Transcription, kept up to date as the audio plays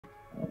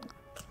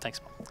Thanks,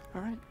 Mom.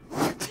 All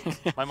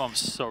right. My mom's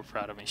so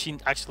proud of me. She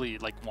actually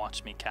like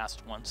watched me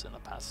cast once in the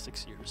past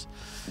 6 years.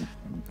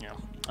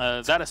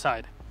 That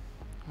aside.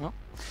 Well,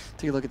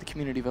 take a look at the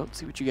community vote,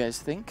 see what you guys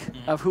think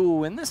of who will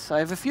win this. I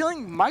have a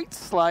feeling might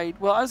slide.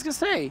 Well, I was going to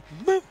say,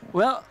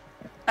 well,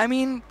 I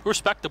mean,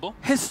 respectable.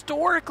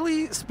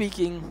 Historically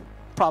speaking,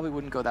 probably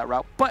wouldn't go that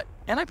route. But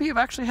NIP have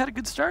actually had a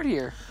good start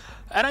here.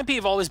 NIP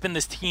have always been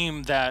this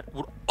team that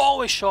would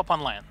always show up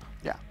on LAN.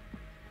 Yeah.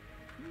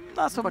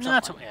 Not so much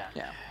Not on so, LAN.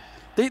 yeah.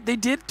 They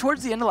did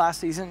towards the end of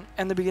last season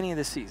and the beginning of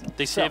this season.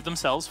 They saved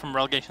themselves from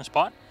relegation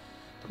spot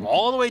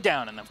all the way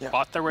down and then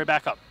fought their way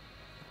back up.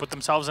 Put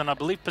themselves in, I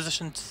believe,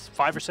 position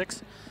 5 or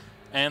 6.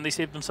 And they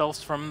saved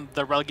themselves from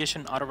the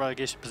relegation,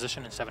 auto-relegation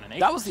position in 7 and 8.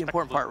 That was the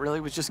important part,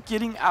 really, was just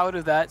getting out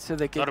of that so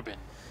they could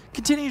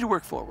continue to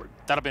work forward.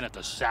 That would have been a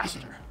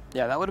disaster.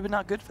 Yeah, that would have been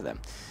not good for them.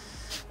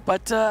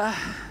 But,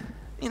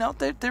 you know,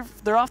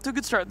 they're off to a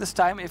good start this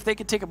time. If they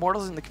could take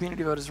Immortals and the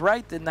community vote is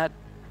right, then that,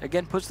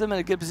 again, puts them in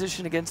a good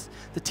position against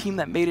the team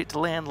that made it to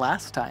LAN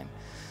last time.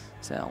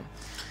 So,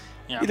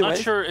 yeah, I'm not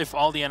sure if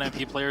all the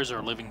NIP players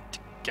are living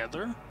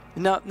together.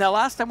 Now,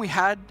 last time we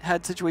had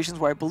situations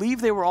where I believe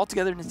they were all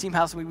together in the team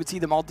house and we would see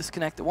them all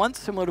disconnect at once,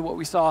 similar to what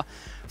we saw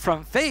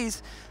from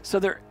FaZe. So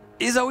there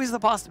is always the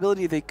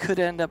possibility they could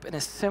end up in a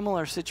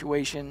similar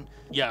situation.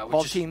 Yeah,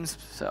 all teams.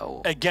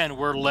 So again,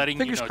 we're letting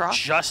you know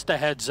just a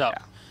heads up.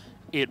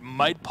 Yeah. It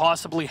might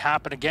possibly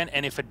happen again,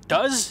 and if it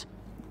does,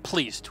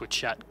 please Twitch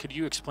chat. Could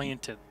you explain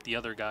to the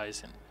other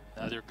guys and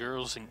other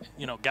girls and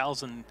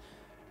gals and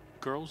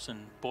girls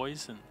and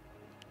boys and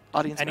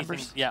audience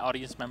members? Yeah,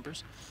 audience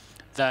members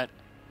that.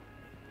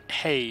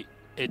 Hey,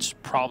 it's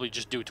probably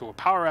just due to a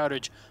power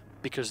outage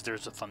because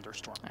there's a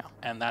thunderstorm. Yeah.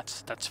 And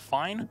that's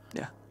fine.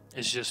 Yeah.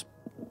 It's just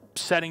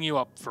setting you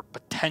up for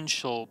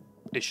potential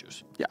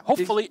issues. Yeah.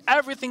 Hopefully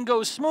everything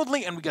goes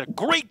smoothly and we get a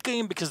great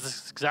game because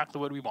this is exactly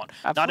what we want.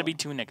 Absolutely. Not to be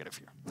too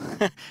negative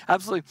here.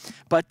 Absolutely.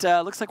 But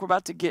looks like we're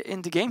about to get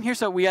into game here.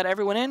 So we got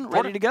everyone in,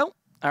 ready to go.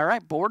 All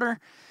right, border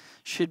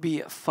should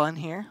be fun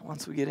here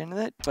once we get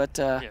into it. But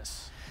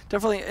yes.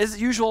 Definitely, as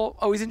usual,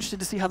 always interested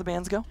to see how the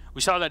bands go.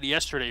 We saw that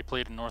yesterday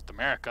played in North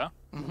America.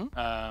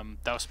 That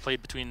was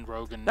played between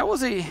Rogue and... That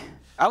was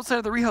outside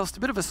of the rehost, a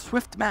bit of a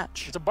swift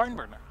match. It's a barn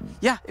burner.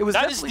 Yeah, it was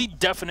That is the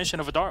definition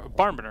of a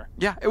barn burner.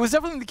 Yeah, it was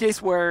definitely the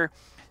case where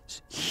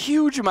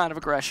huge amount of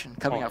aggression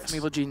coming out from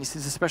Evil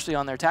Geniuses, especially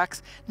on their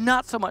attacks.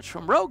 Not so much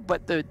from Rogue,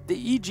 but the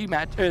EG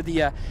match, or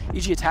the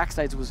EG attack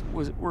sides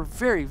were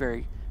very,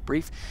 very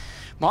brief.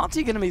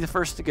 Monty going to be the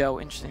first to go,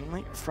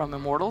 interestingly, from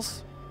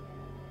Immortals.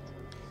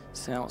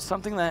 So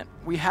something that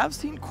we have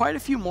seen quite a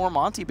few more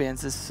Monty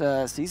bans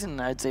this season.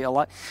 I'd say a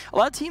lot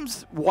of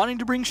teams wanting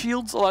to bring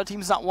shields, a lot of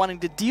teams not wanting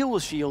to deal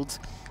with shields.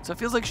 So it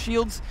feels like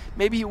shields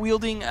maybe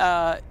wielding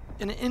an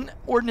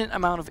inordinate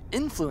amount of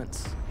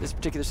influence this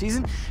particular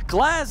season.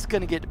 Glaz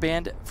going to get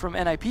banned from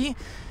NIP.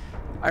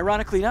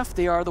 Ironically enough,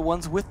 they are the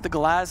ones with the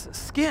Glaz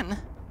skin,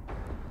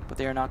 but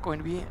they are not going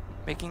to be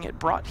making it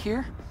brought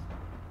here.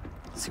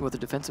 Let's see what the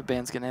defensive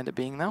ban's going to end up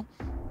being, though.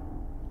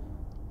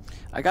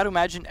 I got to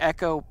imagine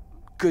Echo.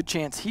 Good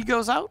chance he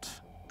goes out,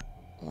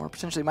 or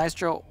potentially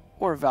Maestro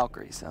or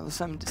Valkyrie. So those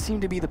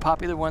seem to be the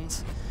popular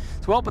ones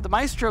as well. But the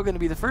Maestro going to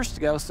be the first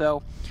to go,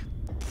 so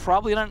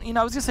probably not.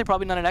 I was gonna say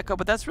probably not an Echo,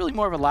 but that's really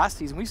more of a last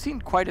season. We've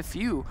seen quite a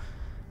few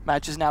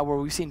matches now where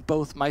we've seen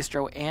both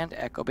Maestro and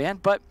Echo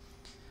banned, but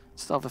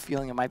still have a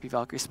feeling it might be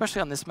Valkyrie,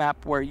 especially on this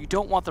map where you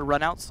don't want the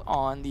runouts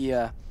on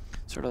the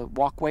sort of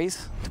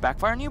walkways to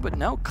backfire on you. But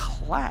no,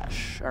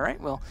 Clash. All right,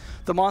 well,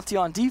 the Monty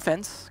on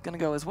defense going to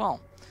go as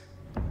well.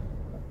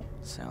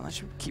 So that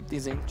should keep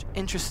these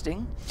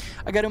interesting.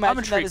 I got to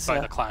imagine that is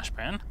by the Clash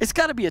ban. It's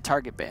got to be a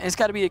target ban. It's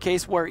got to be a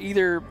case where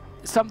either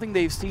something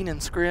they've seen in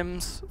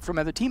scrims from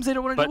other teams they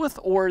don't want to deal with,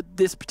 or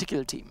this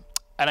particular team.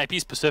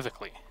 NIP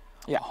specifically.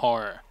 Yeah.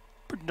 Or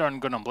pretty darn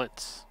good on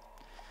Blitz.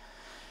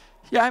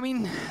 Yeah, I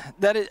mean,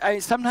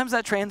 sometimes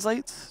that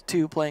translates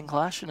to playing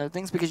Clash and other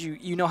things because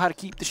you know how to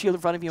keep the shield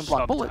in front of you and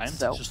block bullets.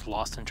 So it's just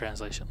lost in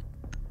translation.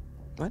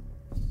 What?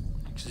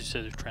 Because you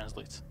said it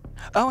translates.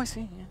 Oh, I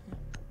see. Yeah.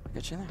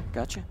 Got you there.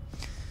 Got you.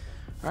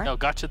 All right. No,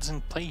 Gotcha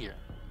doesn't play here.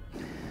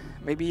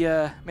 Maybe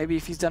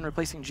if he's done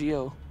replacing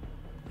Geo,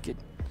 he could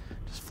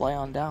just fly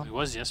on down. He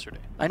was yesterday.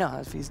 I know,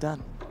 if he's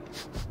done.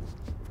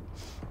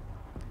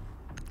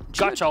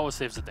 Gotcha always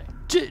saves the day.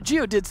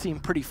 Geo did seem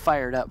pretty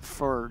fired up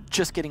for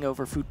just getting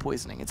over food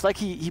poisoning. It's like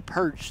he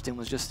purged and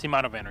was just... The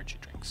amount of energy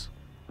drinks.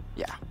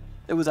 Yeah.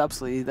 It was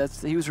absolutely...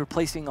 he was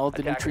replacing all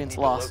the nutrients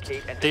lost.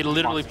 They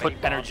literally put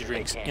energy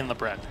drinks in the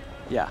bread.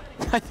 Yeah.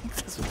 I think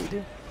that's what they do.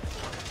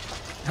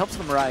 It helps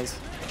them rise.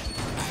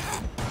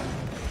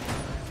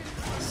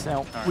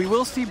 So we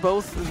will see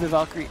both the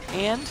Valkyrie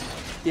and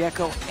the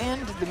Echo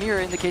and the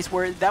Mirror in the case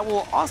where that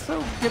will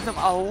also give them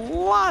a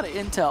lot of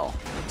intel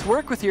to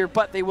work with here,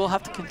 but they will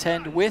have to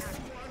contend with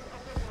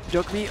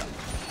Dokumi.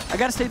 I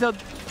gotta say though,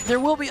 there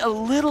will be a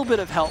little bit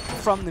of help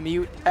from the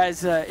mute,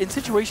 as in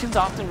situations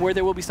often where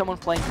there will be someone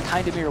playing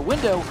behind a mirror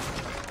window,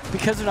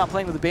 because they're not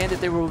playing with a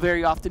bandit, there will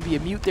very often be a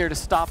mute there to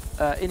stop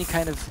any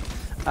kind of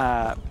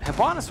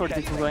Hibana sort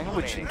of thing going,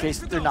 which in case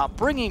they're not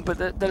bringing, but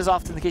that is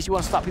often the case. You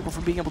want to stop people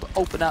from being able to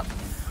open up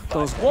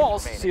those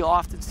walls, so you'll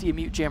often see a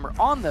mute jammer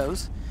on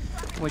those,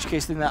 in which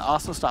case then that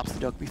also stops the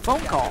Dokkaebi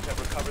phone call.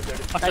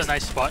 That's a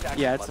nice spot.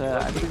 Yeah, it's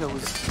I believe it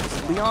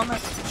was Leon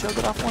that showed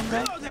it off one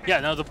day. Yeah,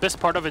 no, the best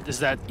part of it is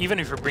that even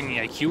if you're bringing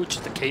IQ, which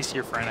is the case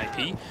here for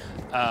NIP,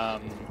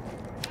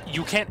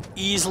 you can't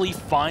easily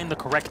find the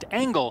correct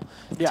angle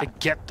to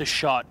get the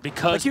shot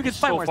because like you can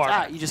find so where far it's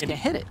at, you just can't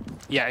hit it.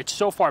 Yeah, it's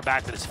so far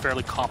back that it's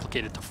fairly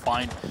complicated to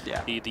find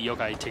the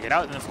yokai, take it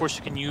out. And of course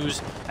you can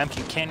use,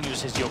 MQ can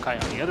use his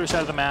yokai on the other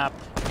side of the map,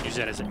 use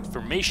that as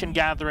information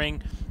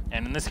gathering.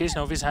 And in this case,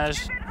 Novi's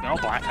has,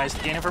 black eyes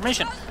to gain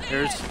information.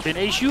 There's been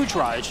a huge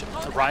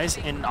rise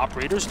in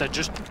operators that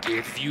just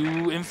give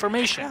you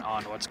information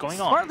on what's going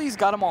on. Smartly's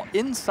got them all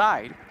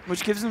inside,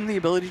 which gives them the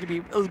ability to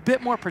be a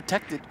bit more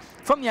protected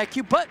from the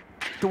IQ. But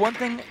the one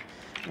thing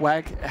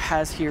WAG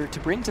has here to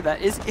bring to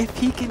that is if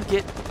he can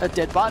get a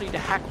dead body to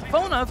hack the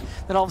phone of,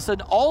 then all of a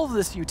sudden all of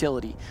this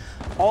utility,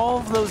 all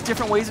of those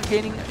different ways of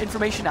gaining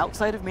information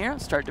outside of Mira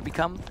start to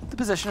become the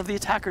possession of the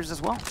attackers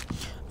as well.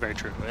 Very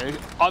true.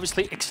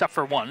 Obviously, except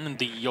for one,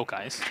 the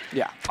yokais.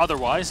 Yeah.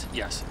 Otherwise,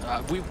 yes,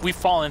 we've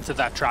fallen into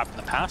that trap in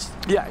the past.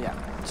 Yeah,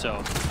 yeah.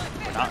 So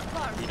we're not.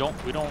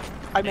 We don't.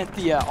 I meant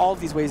the all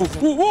of these ways.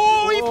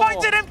 Whoa! He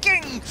finds it,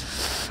 M-King.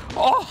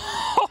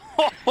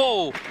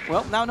 Oh.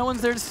 Well, now no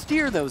one's there to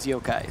steer those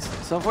yokais.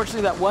 So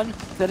unfortunately, that one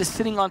that is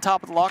sitting on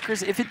top of the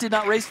lockers, if it did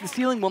not race to the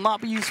ceiling, will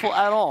not be useful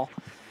at all.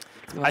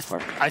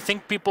 I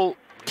think people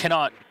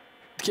cannot.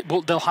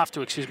 Well, they'll have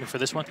to excuse me for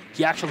this one.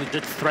 He actually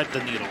did thread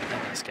the needle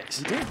in this case.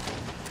 He did.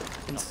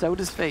 And so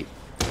does Fate.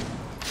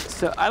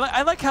 So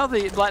I like how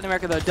the Latin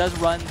America, though, does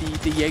run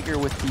the Jaeger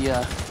with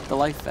the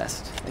life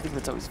vest. I think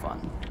that's always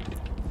fun.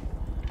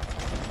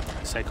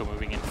 Psycho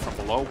moving in from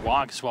below.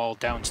 WAG as well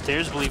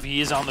downstairs. I believe he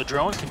is on the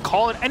drone. Can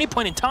call at any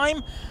point in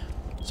time.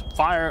 Some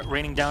fire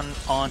raining down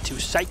onto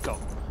Psycho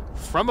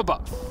from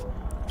above.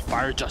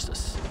 Fire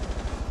justice.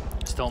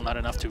 Still not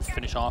enough to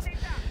finish off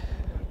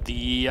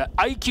the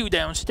IQ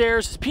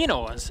downstairs.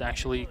 Pino has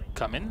actually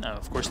come in.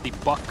 Of course, the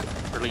Buck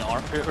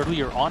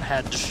earlier on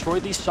had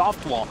destroyed the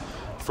soft wall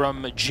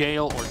from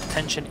jail or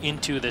detention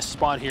into this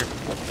spot here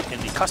in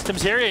the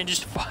customs area and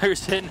just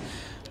fires in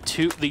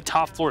to the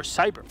top floor.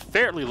 Cyber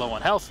fairly low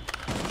on health,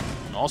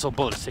 and also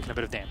Bullet is taking a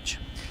bit of damage.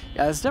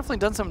 Yeah, it's definitely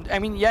done some. I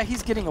mean, yeah,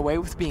 he's getting away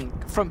with being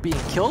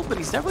killed, but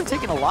he's definitely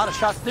taking a lot of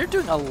shots. They're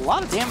doing a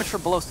lot of damage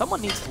from below.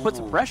 Someone needs to put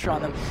some pressure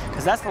on them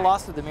because that's the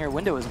loss of the mirror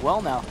window as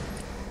well now.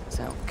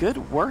 So good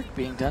work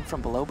being done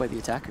from below by the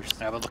attackers.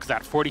 Yeah, but look at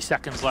that, 40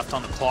 seconds left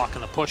on the clock,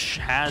 and the push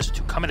has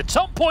to come in at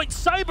some point.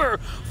 Cyber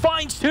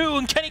finds two,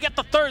 and can he get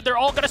the third? They're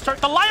all going to start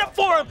to line up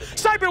for him.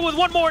 Cyber with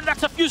one more, and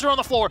that's a fuser on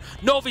the floor.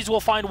 Novi's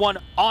will find one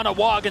on a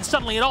WAG, and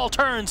suddenly it all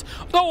turns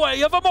the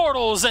way of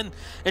Immortals. And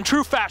in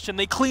true fashion,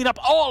 they clean up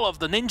all of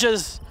the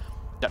ninjas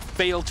that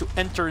failed to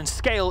enter and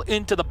scale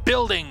into the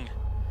building.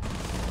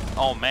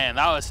 Oh man,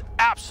 that was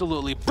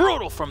absolutely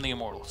brutal from the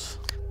Immortals.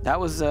 That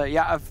was,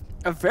 yeah,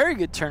 a very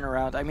good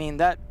turnaround. I mean,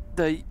 that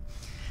the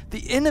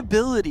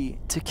inability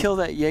to kill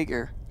that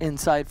Jaeger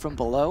inside from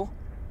below,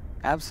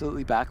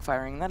 absolutely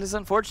backfiring. That is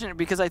unfortunate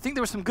because I think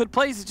there were some good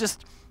plays. He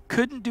just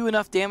couldn't do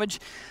enough damage.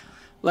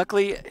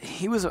 Luckily,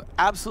 he was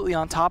absolutely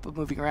on top of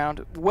moving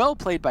around. Well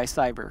played by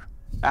Cyber.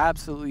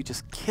 Absolutely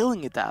just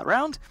killing it that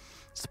round,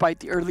 despite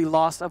the early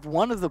loss of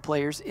one of the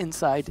players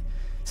inside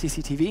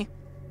CCTV.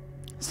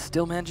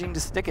 Still managing to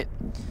stick it.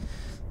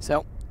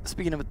 So,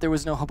 speaking of it, there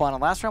was no Hibana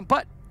last round,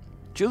 but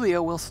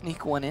Julio will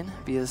sneak one in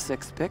via the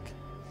 6th pick.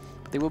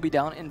 But they will be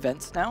down in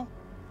vents now.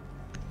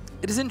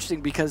 It is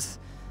interesting because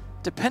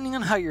depending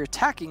on how you're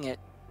attacking it,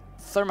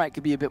 Thermite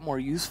could be a bit more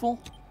useful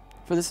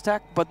for this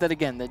attack, but then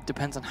again, that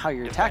depends on how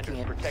you're attacking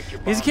it.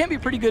 Because it can be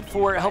pretty good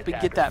for helping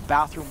get that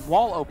bathroom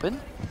wall open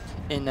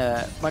in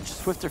a much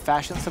swifter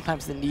fashion,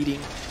 sometimes than needing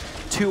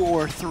 2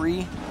 or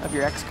 3 of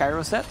your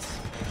X-Gyro sets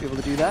to be able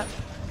to do that.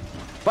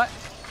 But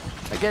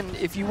again,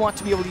 if you want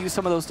to be able to use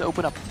some of those to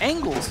open up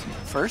angles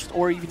first,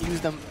 or even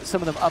use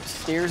some of them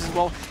upstairs as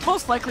well,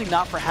 most likely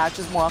not for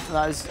hatches. More often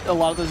than not, a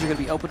lot of those are going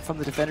to be open from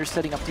the defenders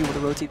setting up to be able to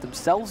rotate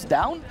themselves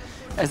down,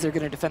 as they're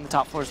going to defend the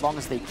top floor as long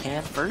as they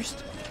can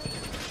first.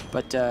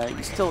 But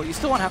you still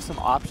want to have some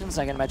options.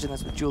 I can imagine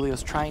that's what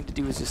Julio's trying to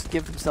do, is just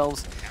give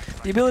themselves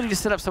the ability to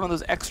set up some of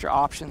those extra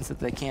options that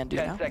they can do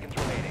 10 now. seconds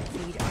remaining.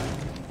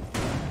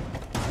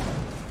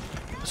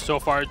 So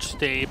far,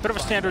 just a bit of a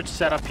standard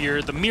setup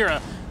here. The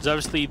Mira is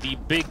obviously the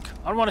big,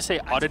 I don't want to say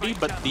oddity,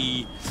 but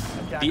the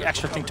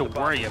extra thing to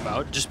worry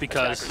about, just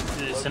because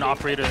it's an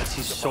operator that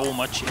sees so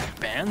much in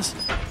bans.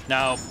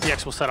 Now,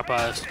 PX will set up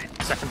a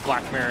second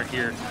Black Mirror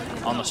here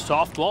on the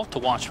soft wall to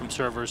watch from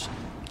servers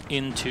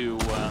into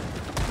the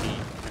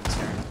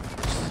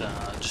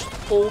just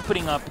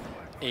opening up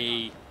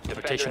a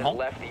rotation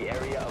hole.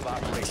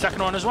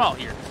 Second one as well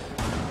here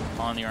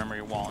on the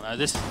armory wall. Now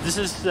this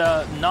is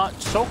not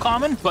so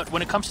common, but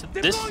when it comes to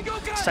this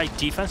site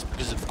defense,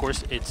 because of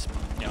course it's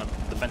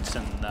the fence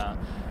and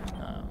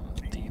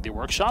the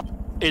workshop,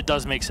 It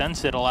does make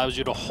sense. It allows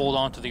you to hold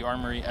on to the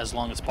armory as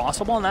long as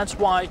possible, and that's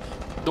why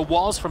the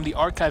walls from the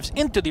archives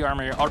into the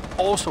armory are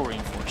also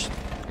reinforced.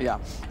 Yeah,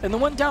 and the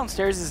one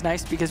downstairs is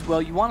nice because,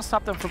 well, you want to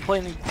stop them from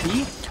playing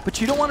B, but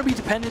you don't want to be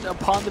dependent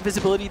upon the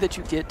visibility that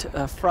you get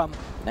from...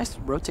 Nice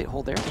rotate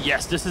hold there.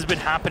 Yes, this has been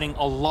happening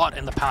a lot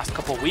in the past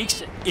couple of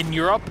weeks in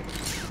Europe,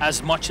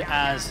 as much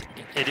as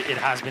it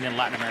has been in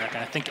Latin America.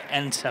 And I think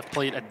ENCE have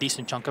played a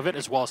decent chunk of it,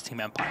 as well as Team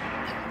Empire.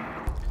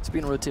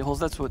 Speaking of rotate holes,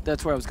 that's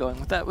where I was going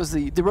with that. Was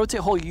the rotate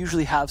hole you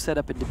usually have set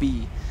up into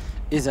B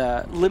is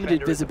a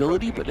limited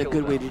visibility, but a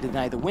good way to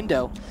deny the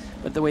window.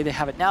 But the way they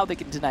have it now, they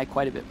can deny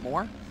quite a bit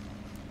more.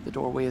 The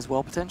doorway as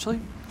well, potentially.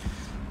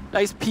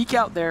 Nice peek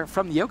out there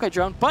from the Yokai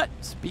drone, but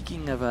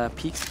speaking of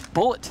peeks,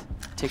 Bullet,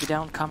 take it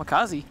down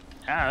Kamikaze.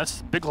 Yeah,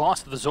 that's a big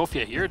loss to the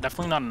Zofia here.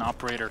 Definitely not an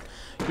operator.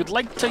 You'd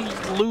like to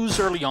lose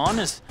early on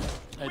is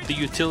the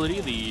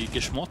utility, the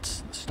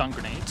Geschmutz, stun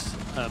grenades,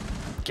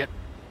 get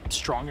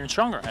stronger and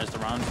stronger as the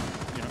round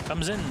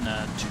comes in.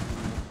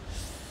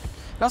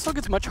 It also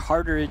gets much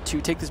harder to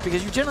take this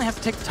because you generally have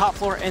to take the top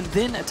floor and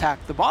then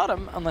attack the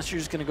bottom unless you're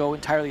just going to go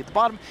entirely at the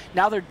bottom.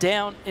 Now they're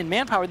down in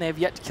manpower and they have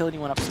yet to kill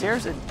anyone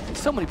upstairs, and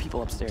so many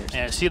people upstairs.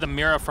 Yeah, I see the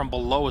mirror from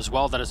below as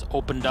well that has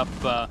opened up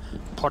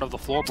part of the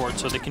floorboard,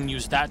 so they can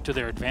use that to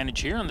their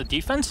advantage here on the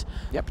defense.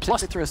 Yep, plus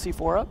they throw a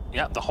C4 up.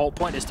 Yeah, the whole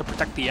point is to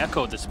protect the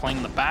Echo that's playing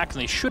in the back,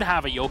 and they should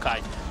have a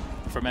Yokai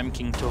from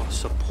M-King to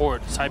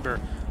support.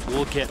 Cyber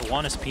will get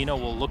one as Pino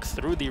will look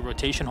through the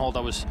rotation hole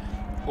that was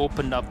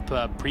opened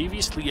up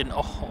previously, and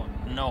oh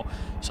no,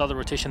 saw the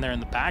rotation there in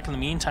the back. In the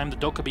meantime, the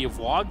Dokkaebi of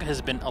WOG has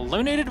been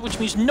eliminated, which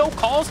means no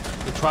calls.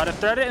 They try to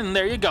thread it, and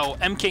there you go.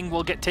 M-King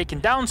will get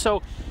taken down.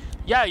 So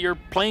yeah, you're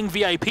playing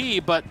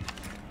VIP, but,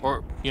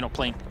 or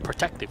playing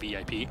protect the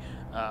VIP,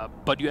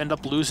 but you end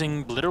up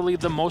losing literally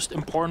the most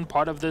important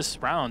part of this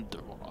round,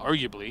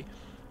 arguably,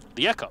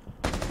 the Echo.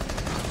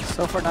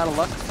 So far, not a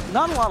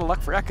lot of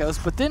luck for Echoes,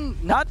 but then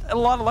not a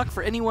lot of luck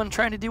for anyone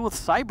trying to deal with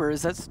Cyber,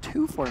 as that's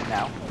 2 for him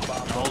now.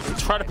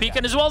 Try to peek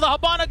in as well. The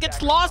Habana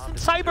gets lost in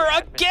Cyber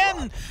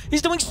again.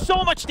 He's doing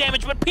so much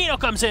damage, but Pino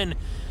comes in.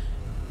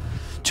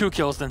 2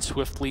 kills, then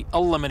swiftly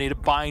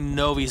eliminated by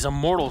Novi's.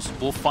 Immortals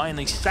will find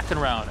the second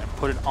round and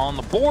put it on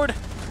the board.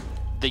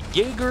 The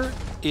Jaeger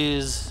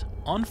is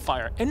on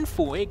fire. En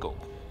fuego.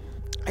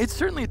 It's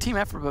certainly a team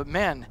effort, but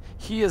man,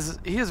 he is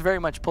very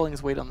much pulling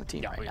his weight on the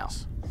team right now.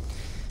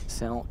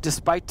 So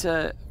despite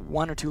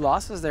 1 or 2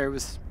 losses, there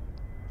was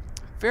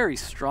a very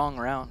strong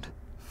round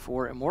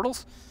for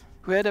Immortals,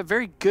 who had a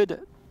very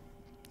good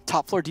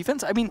top floor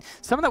defense. I mean,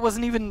 some of that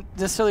wasn't even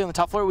necessarily on the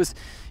top floor. It was,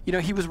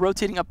 he was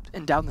rotating up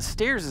and down the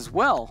stairs as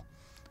well,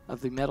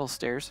 of the metal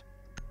stairs.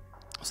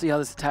 We'll see how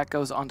this attack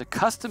goes on to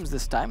customs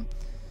this time.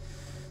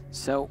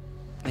 So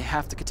they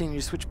have to continue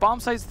to switch bomb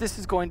sites. This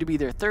is going to be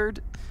their 3rd.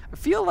 I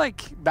feel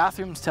like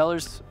Bathroom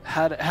Tellers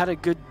had a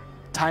good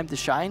time to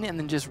shine and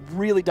then just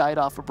really died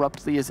off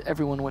abruptly as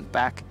everyone went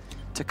back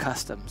to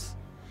customs.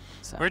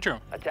 So. Very true.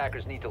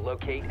 Attackers need to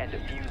locate and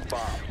defuse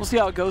bombs. We'll see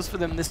how it goes for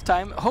them this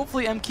time.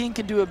 Hopefully M-King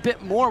can do a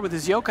bit more with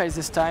his Yokais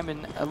this time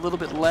and a little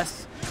bit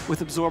less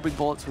with absorbing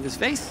bullets with his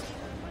face.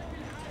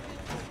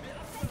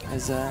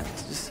 As it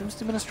just seems to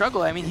have been a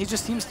struggle. I mean, he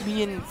just seems to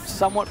be in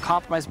somewhat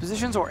compromised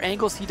positions or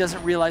angles he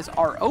doesn't realize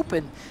are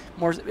open.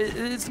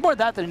 It's more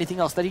that than anything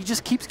else, that he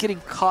just keeps getting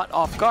caught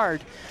off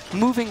guard,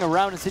 moving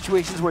around in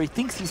situations where he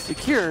thinks he's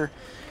secure,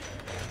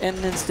 and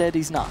instead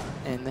he's not,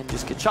 and then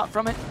just gets shot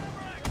from it.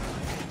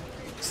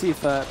 See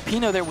if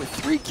Pino there with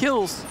 3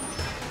 kills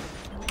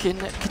can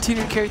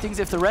continue to carry things.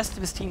 If the rest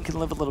of his team can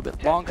live a little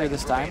bit longer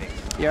this time,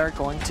 they are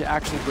going to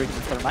actually bring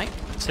the Thermite.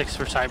 6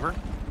 for Cyber.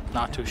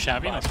 Not too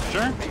shabby, that's for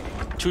sure.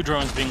 2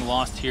 drones being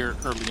lost here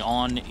early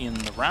on in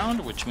the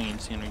round, which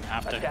means you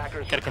have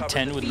to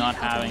contend with not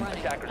having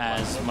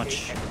as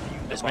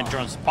many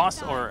drones as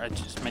possible, or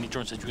as many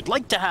drones as you would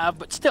like to have.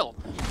 But still,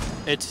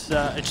 it's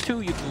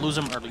 2. You can lose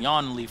them early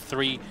on and leave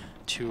 3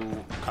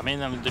 to come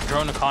in. I mean, the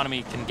drone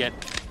economy can get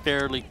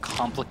fairly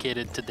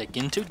complicated to dig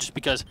into, just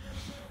because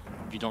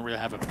you don't really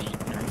have a beat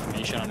or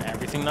information on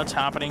everything that's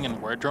happening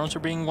and where drones are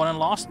being won and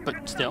lost.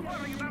 But still,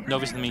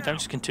 Novi's in the meantime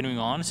just continuing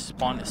on,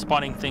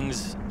 spotting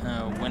things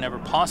whenever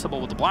possible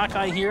with the Black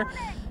Eye here.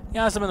 He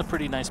has them in a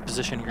pretty nice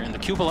position here in the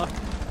cupola.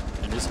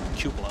 It is a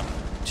cupola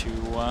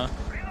to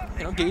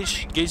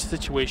gauge the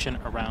situation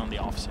around the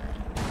officer.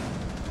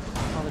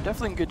 Well, they're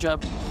definitely doing a good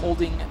job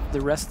holding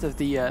the rest of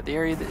the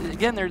area.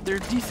 Again, their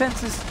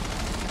defense is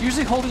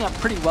usually holding up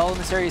pretty well in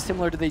this area,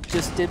 similar to they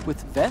just did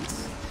with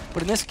Vents.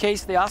 But in this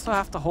case, they also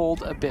have to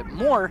hold a bit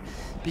more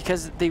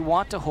because they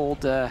want to hold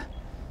the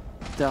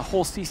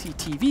whole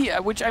CCTV,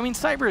 which, I mean,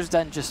 Cyber has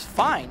done just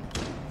fine.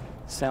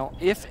 So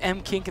if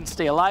M-King can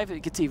stay alive,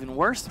 it gets even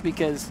worse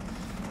because,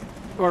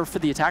 or for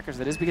the attackers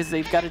that is, because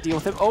they've got to deal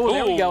with him. Oh,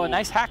 there we go, a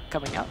nice hack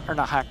coming out. Or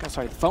not hack, I'm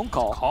sorry, the phone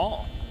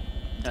call.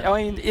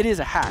 I mean, it is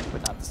a hack,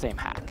 but not the same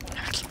hack.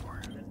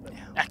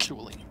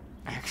 Actually.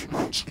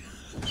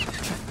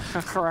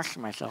 Correct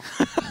myself.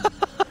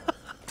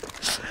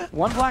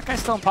 1 Black Eye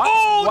still in pocket.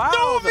 Oh, wow,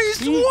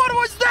 Novi's! What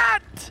was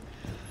that?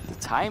 The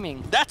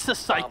timing. That's a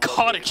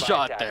psychotic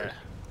shot there.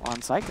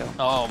 On Psycho.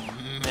 Oh,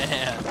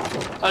 man.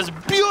 That was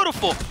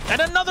beautiful.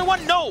 And another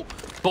one, no.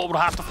 Bolt will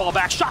have to fall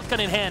back, shotgun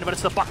in hand, but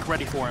it's the Buck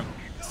ready for him.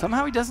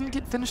 Somehow he doesn't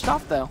get finished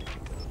off, though.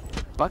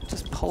 Buck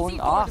just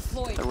pulling off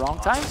at the wrong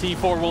time.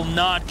 C4 will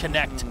not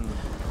connect.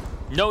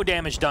 No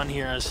damage done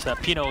here as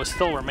Pino will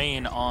still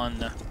remain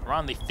on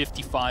around the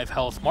 55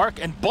 health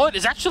mark. And Bullet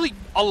is actually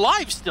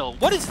alive still.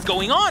 What is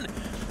going on?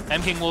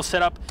 M-King will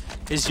set up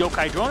his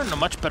Yokai drone in a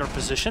much better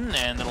position,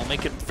 and it'll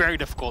make it very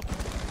difficult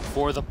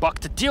for the Buck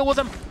to deal with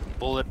him.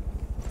 Bullet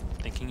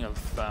thinking of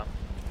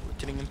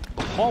getting into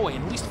the hallway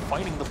and at least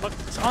fighting the Buck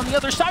on the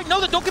other side. No,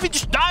 the Dokkaebi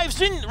just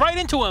dives in right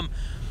into him.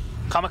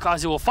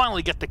 Kamikaze will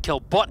finally get the kill,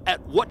 but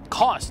at what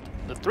cost?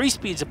 The 3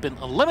 speeds have been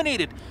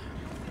eliminated.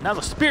 Now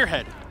the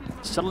Spearhead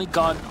suddenly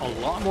got a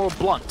lot more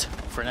blunt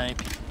for an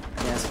NAP.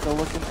 Yeah, still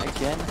looking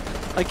again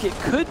like it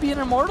could be an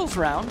Immortals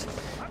round,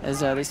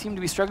 as they seem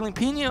to be struggling.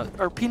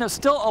 Pino's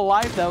still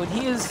alive though, and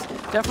he is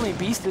definitely a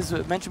beast, as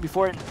mentioned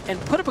before, and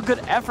put up a good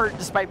effort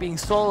despite being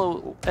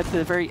solo at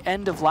the very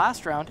end of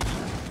last round.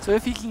 So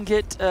if he can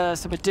get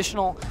some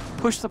additional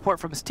push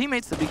support from his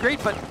teammates, that'd be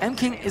great. But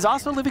M-King is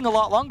also living a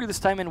lot longer this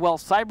time, and well,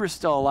 Cyber's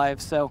still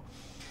alive, so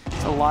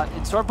it's a lot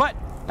in store. But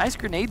nice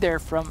grenade there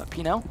from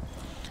Pino.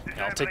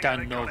 Yeah, I'll take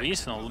down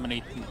Novice and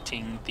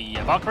eliminating the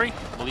Valkyrie.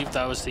 I believe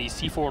that was the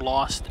C4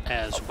 lost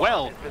as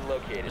well.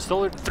 It's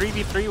still a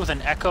 3v3 with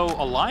an Echo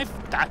alive.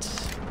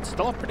 That's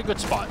still a pretty good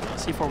spot.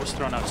 C4 was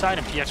thrown outside,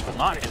 and PX will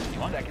not hit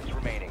anyone.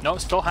 No,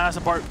 still has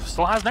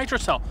Nitro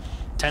Cell.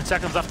 10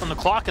 seconds left on the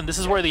clock, and this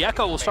is where the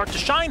Echo will start to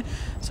shine.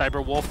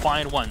 Cyber will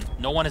find one.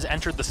 No one has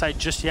entered the site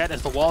just yet,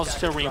 as the walls are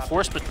still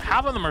reinforced, but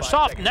half of them are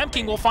soft.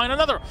 M-King will find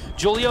another.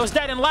 Julio is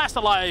dead, and last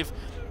alive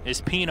is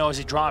Pino as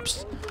he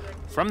drops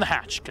from the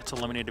hatch. Gets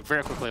eliminated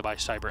very quickly by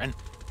Cyber. And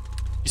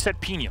you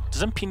said Pino.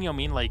 Doesn't Pino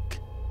mean like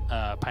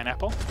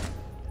pineapple?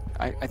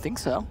 I think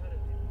so.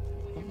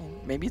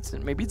 Maybe it's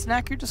an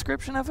accurate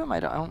description of him. I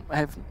don't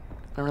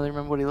really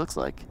remember what he looks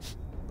like.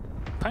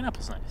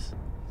 Pineapple's nice.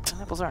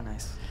 Pineapples are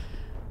nice.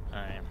 All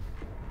right,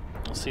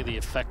 we'll see the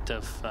effect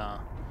of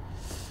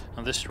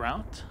on this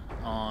round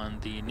on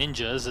the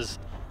ninjas. Is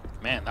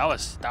man, that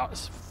was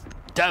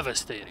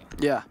devastating.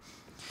 Yeah,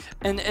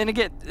 and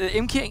again,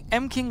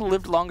 M-King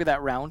lived longer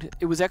that round.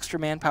 It was extra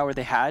manpower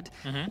they had,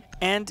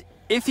 and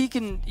if he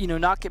can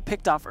not get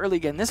picked off early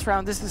again this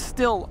round, this is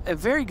still a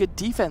very good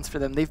defense for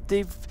them.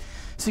 They've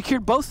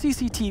secured both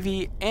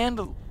CCTV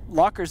and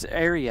Locker's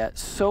area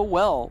so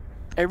well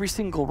every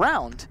single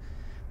round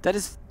that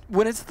is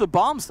when it's the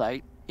bomb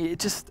site. It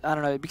just, I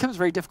don't know, it becomes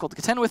very difficult to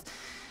contend with.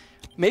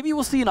 Maybe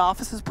we'll see an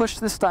Office's push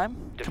this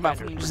time. Come out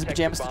from Ninjas in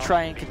Pajamas to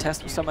try and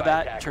contest with some of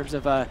that in terms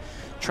of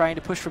trying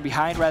to push from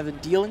behind rather than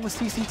dealing with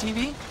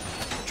CCTV.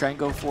 Try and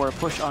go for a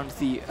push on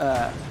the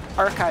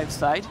archive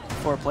side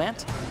for a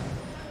plant.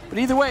 But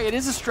either way, it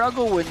is a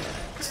struggle when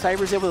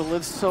Cyber's able to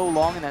live so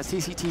long in that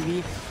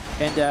CCTV.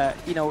 And,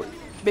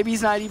 maybe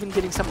he's not even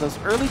getting some of those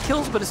early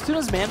kills, but as soon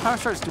as manpower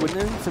starts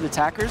dwindling for the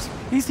attackers,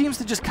 he seems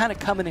to just kind of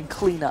come in and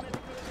clean up.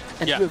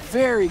 And do a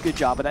very good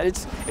job of that.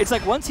 It's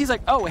like once he's like,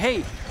 oh,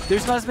 hey,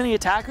 there's not as many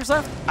attackers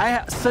left,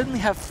 I suddenly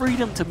have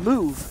freedom to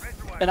move,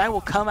 and I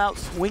will come out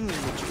swinging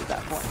at you at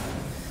that point.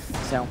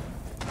 So,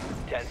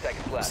 10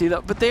 seconds left. See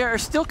that, but they are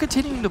still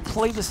continuing to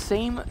play the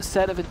same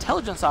set of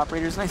intelligence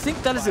operators, and I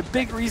think that is a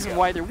big reason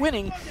why they're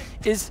winning.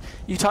 Is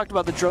you talked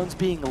about the drones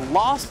being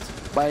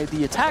lost by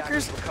the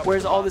attackers,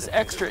 whereas all this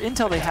extra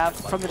intel they have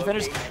from the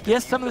defenders.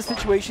 Yes, some of the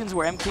situations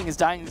where M-King is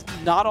dying,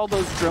 not all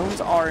those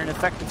drones are in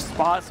effective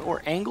spots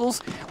or angles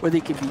where they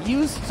can be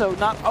used, so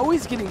not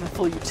always getting the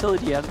full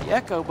utility out of the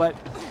Echo, but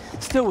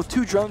still with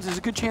 2 drones, there's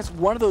a good chance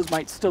one of those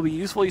might still be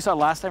useful. You saw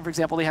last time, for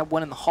example, they had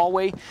one in the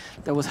hallway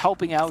that was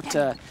helping out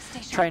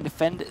trying to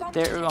defend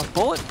there on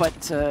Bullet, but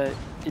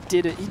he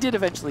did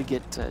eventually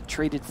get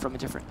traded from a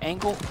different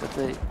angle, but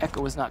the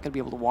Echo was not going to be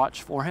able to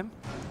watch for him.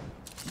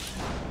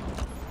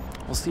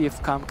 We'll see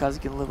if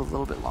Kamikaze can live a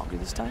little bit longer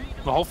this time.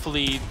 Well,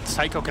 hopefully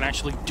Psycho can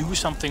actually do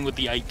something with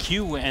the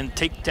IQ and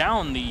take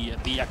down the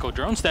Echo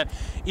drones that,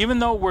 even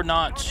though we're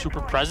not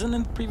super present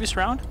in the previous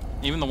round,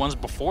 even the ones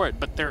before it,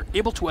 but they're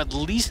able to at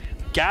least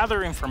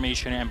gather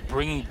information and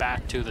bringing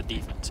back to the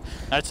defense.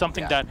 That's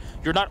something that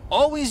you're not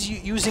always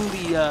using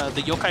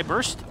the Yokai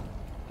Burst,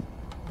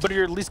 but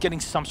you're at least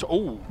getting some.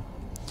 Oh,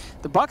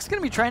 the Buck's going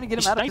to be trying to get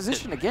him out of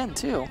position again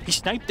too. He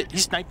sniped it. He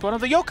sniped one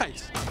of the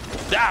Yokais.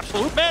 The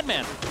absolute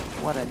madman.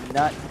 What a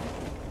nut.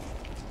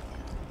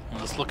 Well,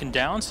 just looking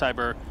down,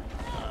 Cyber.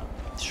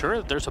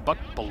 Sure, there's a Buck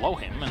below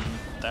him, and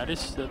that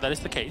is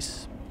the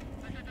case.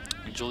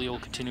 And Julio will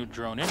continue to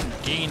drone in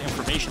and gain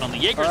information on the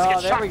Jaegers to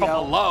get shot from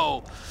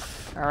below.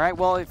 All right,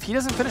 well, if he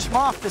doesn't finish him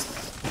off, this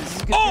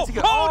is good. Oh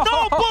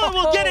no! Bullet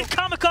will get it.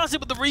 Kamikaze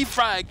with the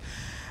refrag.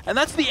 And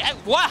that's the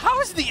how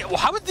is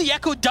the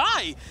Echo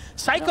die?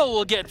 Psycho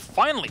will get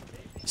finally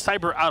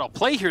Cyber out of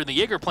play here. The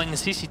Jaeger playing the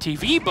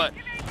CCTV, but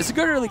it's a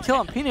good early kill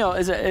on Pino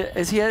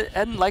as he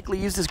hadn't likely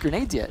used his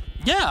grenades yet.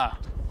 Yeah,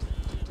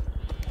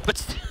 but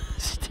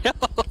still,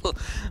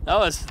 that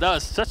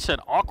was such an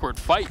awkward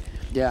fight.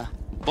 Yeah,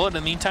 Bullet, in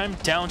the meantime,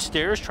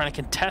 downstairs, trying to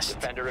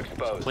contest the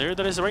player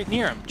that is right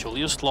near him.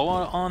 Julio's low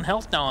on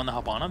health now on the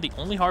Habana, the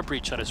only hard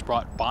breach that is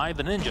brought by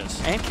the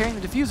ninjas. And carrying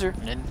the diffuser.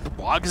 And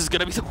Wog is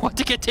going to be the one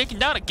to get taken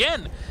down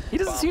again. He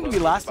doesn't seem to be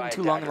lasting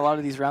too long in a lot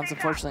of these rounds,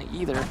 unfortunately,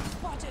 either.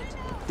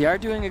 They are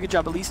doing a good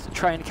job, at least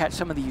trying to catch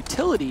some of the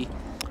utility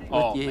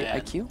with the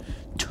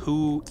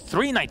IQ.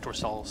 3 Nitro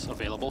cells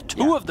available,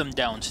 2 of them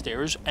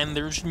downstairs, and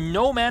there's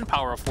no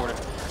manpower afforded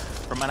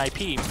from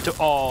NIP to,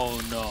 oh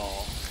no.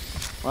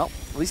 Well,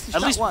 at least he's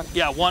got one.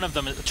 Yeah, 2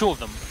 of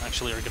them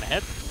actually are going to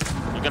hit.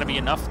 They're going to be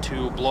enough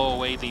to blow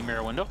away the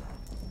mirror window.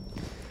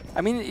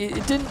 I mean,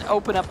 it didn't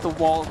open up the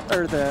wall,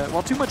 or the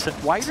wall too much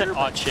wider. It's an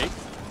odd shape.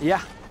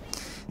 Yeah,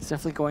 it's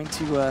definitely going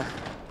to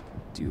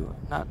do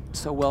not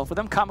so well for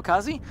them.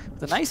 Kamikaze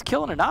with a nice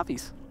kill and a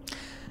Navi's.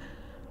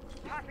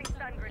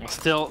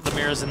 Still, the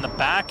mirror's in the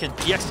back, and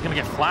PX is going to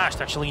get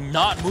flashed, actually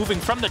not moving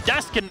from the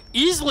desk, and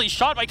easily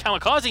shot by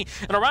Kamikaze,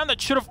 and a round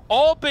that should have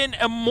all been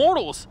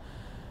Immortals.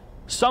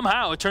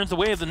 Somehow, it turns the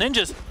way of the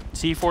ninjas.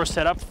 C4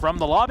 set up from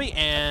the lobby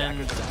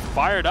and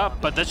fired up,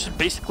 but that's just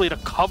basically to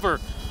cover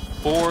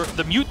for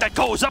the mute that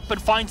goes up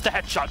and finds the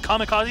headshot.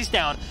 Kamikaze's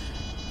down.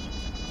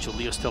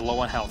 Julio's still low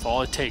on health.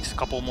 All it takes, a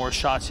couple more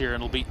shots here,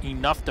 and it'll be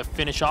enough to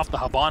finish off the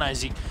Habana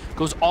as he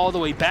goes all the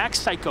way back.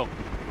 Psycho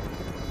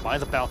by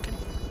the balcony.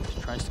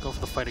 Tries to go for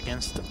the fight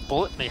against the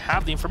Bullet. They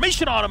have the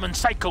information on him, and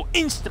Psycho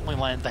instantly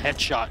lands the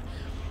headshot.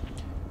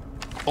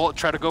 Bullet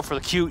tried to go for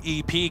the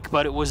QE peak,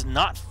 but it was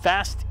not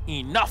fast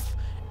enough.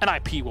 And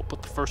IP will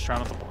put the first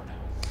round on the board.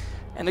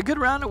 And a good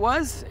round it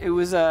was. It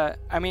was, I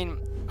mean,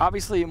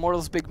 obviously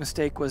Immortals' big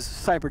mistake was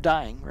Cyber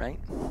dying, right?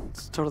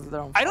 It's totally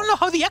their own fault. I don't know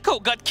how the Echo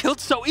got killed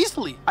so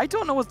easily. I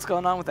don't know what's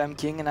going on with M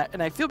King,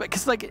 and I feel bad,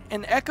 because like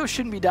an Echo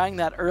shouldn't be dying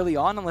that early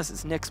on unless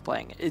it's Nyx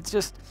playing. It's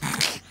just,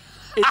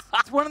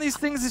 it's one of these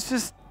things. It's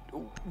just,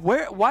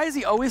 why is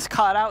he always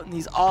caught out in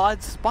these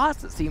odd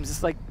spots? It seems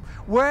it's like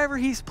wherever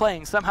he's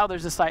playing, somehow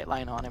there's a sight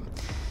line on him.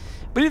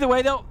 But either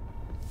way, though,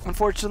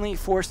 unfortunately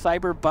for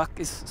Cyber, Buck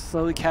is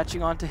slowly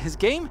catching on to his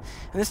game,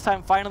 and this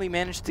time finally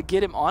managed to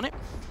get him on it.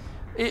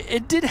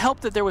 It did help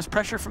that there was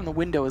pressure from the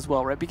window as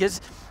well, right?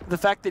 Because the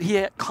fact that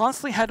he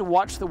constantly had to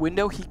watch the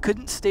window, he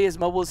couldn't stay as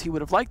mobile as he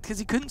would have liked because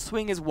he couldn't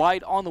swing as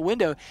wide on the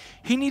window.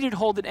 He needed to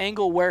hold an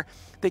angle where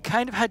they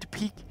kind of had to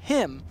peek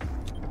him,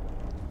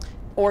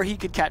 or he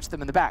could catch them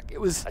in the back. It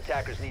was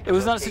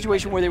not a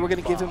situation where they were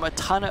going to give him a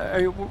ton of,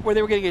 or where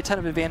they were going to get a ton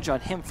of advantage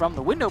on him from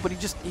the window, but he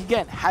just,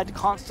 again, had to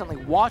constantly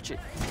watch it.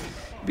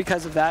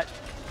 Because of that,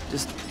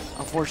 just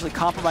unfortunately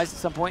compromised at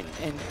some point,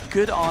 and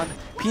good on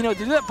Pino to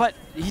do that, but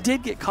he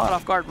did get caught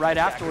off guard right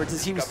afterwards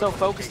as he was so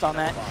focused on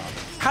that.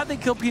 Had they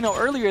killed Pino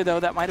earlier,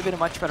 though, that might have been a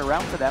much better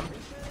round for them.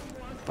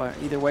 But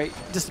either way,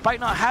 despite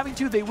not having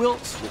to, they will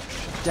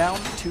switch down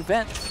to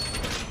vents.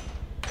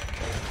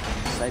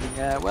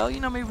 Deciding, well, you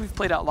know, maybe we've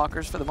played out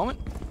lockers for the moment.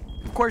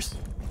 Of course,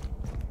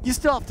 you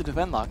still have to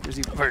defend lockers,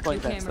 even if you play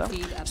vents,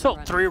 though. Still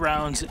 3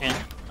 rounds in.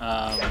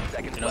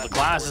 You know, the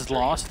Glass is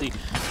lost, the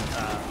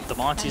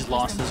Monty's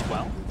lost as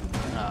well.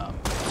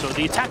 So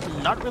the attack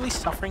not really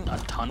suffering a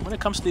ton when it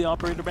comes to the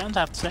operator bands, I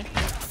have to say.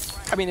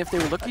 I mean, if they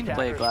were looking to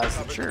play a Glass,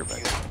 then sure,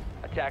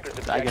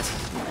 but I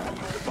guess.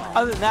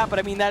 Other than that, but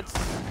I mean,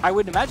 I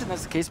wouldn't imagine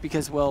that's the case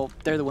because, well,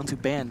 they're the ones who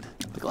banned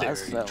the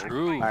Glass. Very so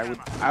true.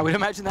 I would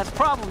imagine that's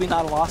probably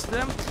not a loss to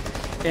them.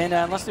 And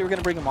unless they were going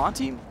to bring a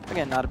Monty,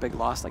 again, not a big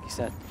loss, like you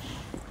said.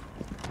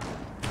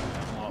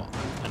 Well,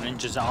 the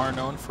ninjas are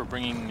known for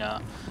bringing a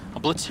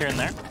blitz here and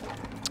there.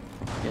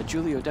 Yeah,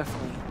 Julio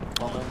definitely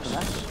well known for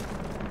that.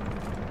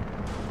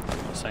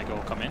 Psycho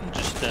will come in,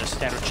 just a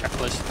standard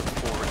checklist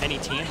for any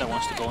team that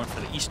wants to go in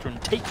for the Eastern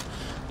take.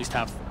 At least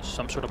have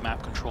some sort of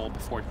map control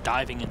before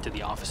diving into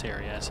the office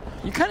areas.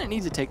 You kind of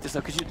need to take this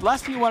though, because the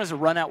last thing you want is a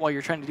run out while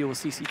you're trying to deal with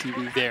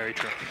CCTV. Very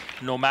true.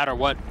 No matter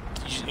what,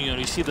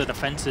 you see the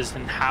defenses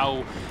and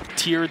how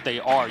tiered they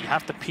are. You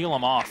have to peel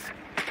them off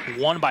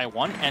one by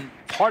one, and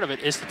part of it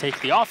is to take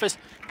the office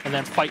and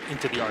then fight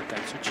into the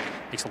archives, which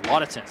makes a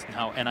lot of sense in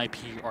how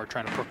NIP are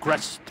trying to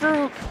progress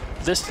through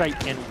this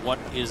site and what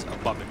is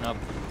above it. Now,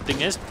 the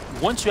thing is,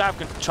 once you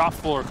have chock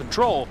full or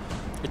control,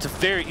 it's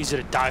very easy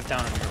to dive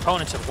down on your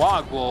opponents, and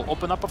Wog will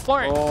open up a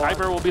flurry.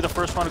 Kyber will be the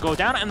first one to go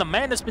down, and the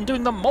man that's been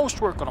doing the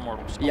most work on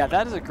Immortals. Yeah,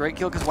 that is a great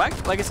kill, because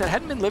Wag, like I said,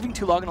 hadn't been living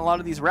too long in a lot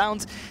of these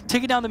rounds,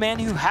 taking down the man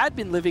who had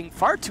been living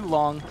far too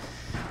long.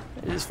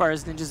 As far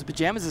as Ninjas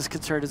Pajamas is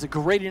concerned, is a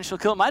great initial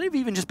kill. It might have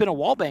even just been a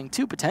wallbang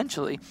too,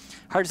 potentially.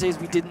 Hard to say as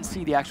we didn't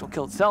see the actual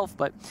kill itself,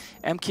 but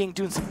M King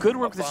doing some good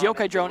work with this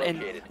yokai drone,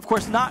 and of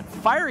course not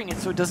firing it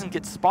so it doesn't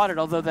get spotted,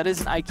 although that is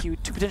an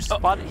IQ to potentially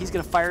spot it. He's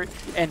going to fire it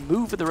and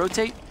move with the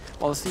rotate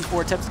while the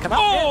C4 attempts to come out.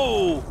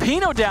 Oh!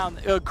 Pino down,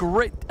 a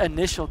great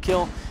initial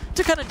kill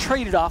to kind of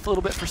trade it off a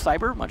little bit for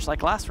Cyber, much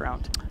like last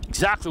round.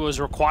 Exactly what was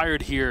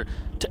required here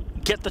to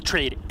get the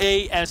trade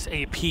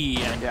ASAP,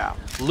 and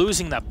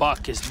losing that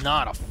Buck is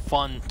not a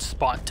fun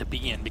spot to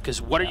be in,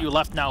 because what are you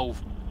left now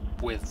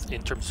with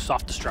in terms of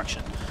soft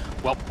destruction?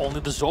 Well, only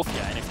the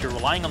Zofia, and if you're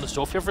relying on the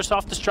Zofia for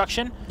soft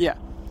destruction,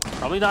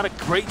 Probably not a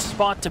great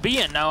spot to be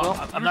in. Now,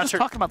 well, I'm not sure.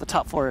 Talking about the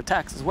top 4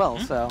 attacks as well,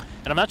 so.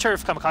 And I'm not sure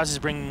if Kamikaze is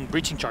bringing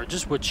breaching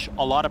charges, which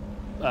a lot of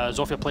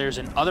Zofia players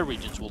in other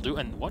regions will do.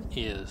 And what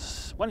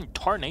in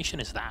tarnation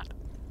is that?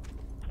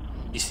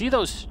 You see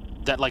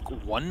that like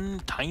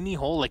one tiny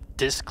hole, like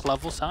disc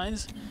level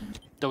size,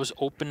 that was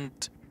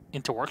opened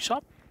into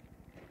workshop?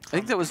 I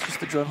think that was just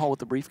the drone hole with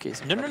the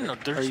briefcase. No.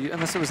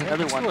 Unless it was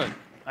another one.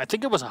 I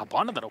think it was a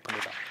Habana that opened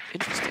it up.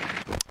 Interesting.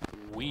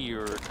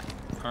 Weird.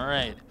 All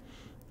right.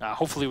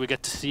 Hopefully we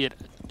get to see it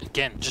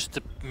again, just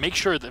to make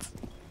sure that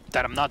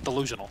I'm not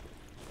delusional.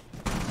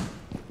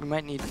 We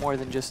might need more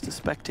than just a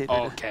spectator.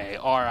 Okay.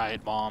 All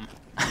right, Bomb.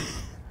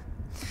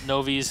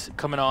 Novi's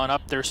coming on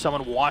up. There's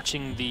someone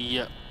watching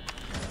the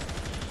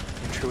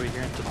entryway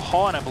here into the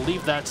hall, and I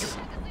believe that's...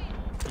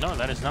 No,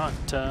 that is not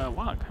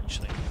WOG,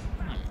 actually.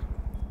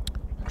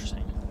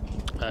 Interesting.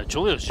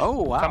 Julio's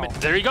coming.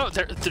 There you go.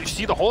 There, you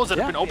see the holes that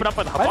have been opened up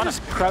by the Habana?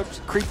 I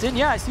just creeped in.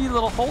 Yeah, I see a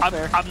little hole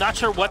there. I'm not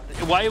sure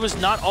why it was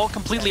not all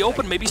completely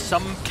open. Maybe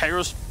some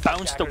Kairos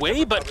bounced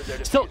away, but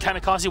still,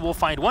 Kamikaze will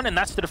find one, and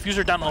that's the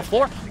diffuser down on the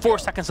floor. 4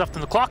 seconds left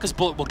on the clock as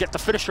Bullet will get the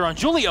finisher on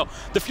Julio.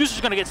 The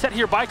diffuser's going to get set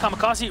here by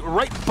Kamikaze,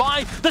 right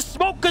by the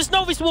smoke, because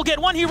Novis will get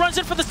one. He runs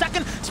in for the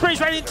second, sprays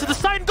right into the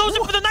side, and goes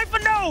in for the knife,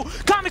 but no!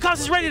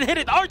 Kamikaze's ready to hit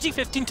it.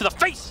 RG-15 to the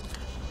face.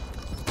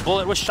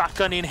 Bullet with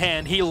shotgun in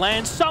hand. He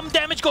lands some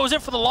damage, goes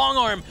in for the long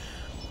arm.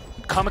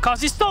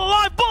 Kamikaze's still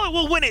alive. Bullet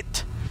will win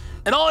it.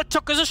 And all it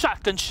took is a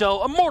shotgun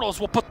shell.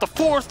 Immortals will put the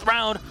 4th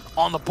round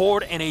on the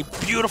board in a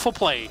beautiful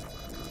play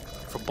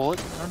for Bullet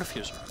and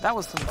Diffuser. That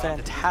was some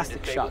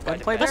fantastic shotgun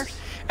play there.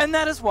 And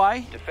that is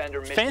why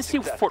fancy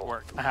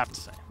footwork, I have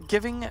to say.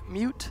 Giving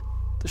Mute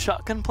the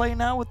shotgun play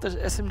now with the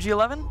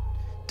SMG-11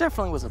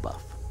 definitely was a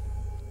buff.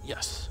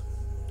 Yes.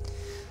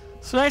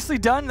 So nicely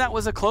done. That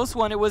was a close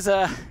one. It was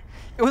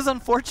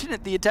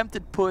unfortunate, the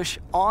attempted push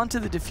onto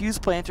the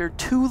defuse planter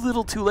too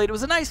little too late. It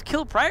was a nice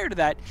kill prior to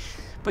that,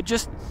 but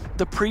just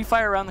the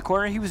pre-fire around the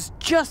corner, he was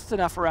just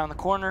enough around the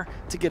corner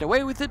to get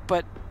away with it,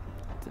 but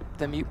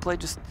the Mute play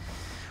just...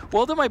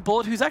 Well done by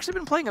Bullet, who's actually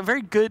been playing a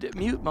very good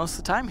Mute most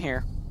of the time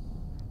here.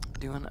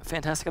 Doing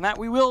fantastic on that.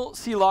 We will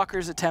see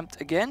Lockers attempt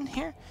again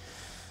here,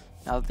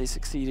 now that they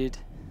succeeded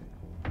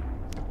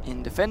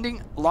in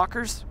defending.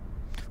 Lockers,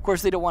 of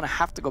course, they don't want to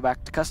have to go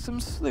back to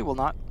customs, so they will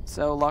not.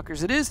 So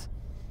Lockers it is.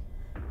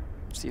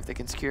 See if they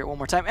can secure it one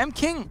more time. M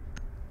King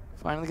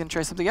finally gonna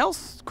try something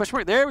else. Question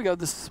mark. There we go.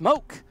 The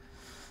smoke.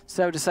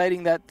 So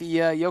deciding that the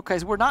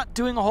Yokais were not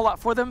doing a whole lot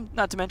for them.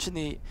 Not to mention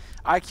the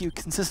IQ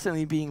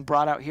consistently being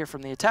brought out here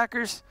from the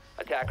attackers.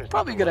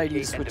 Probably a good idea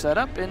to switch that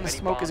up, and the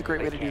smoke is a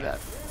great way to do that,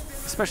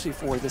 especially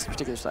for this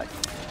particular site.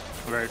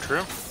 Very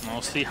true.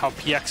 We'll see how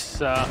PX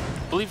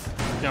believe.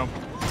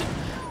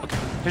 Okay.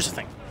 Here's the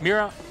thing.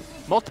 Mira,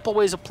 multiple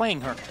ways of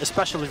playing her,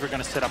 especially if you're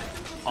gonna sit up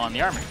on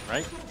the army,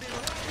 right?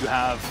 You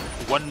have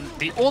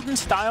the olden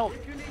style,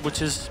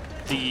 which is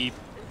the,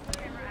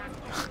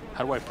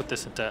 how do I put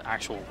this into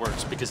actual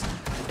words? Because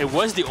it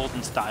was the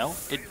olden style,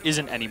 it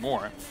isn't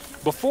anymore.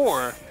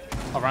 Before,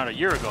 around a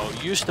year ago,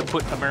 you used to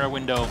put a mirror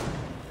window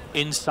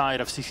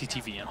inside of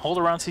CCTV and hold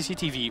around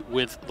CCTV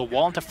with the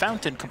wall into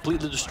fountain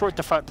completely destroyed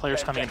to fight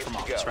players coming in from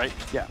office, right?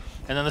 Yeah.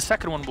 And then the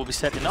second one will be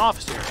set in the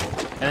office area.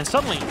 And then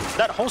suddenly,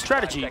 that whole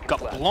strategy got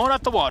blown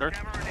out the water,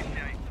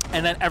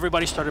 and then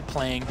everybody started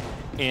playing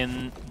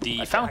in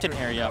the fountain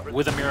area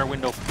with a mirror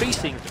window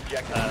facing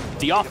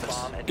the office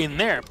in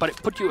there, but it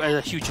put you at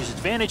a huge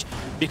disadvantage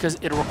because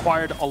it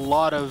required a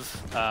lot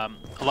of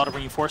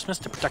reinforcements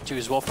to protect you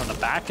as well from the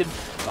back, and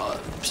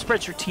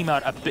spreads your team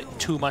out a bit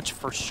too much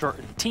for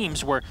certain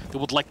teams where they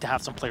would like to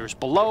have some players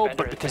below,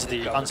 but because of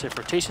the unsafe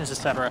rotations,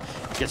 etc.,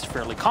 it gets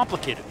fairly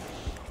complicated.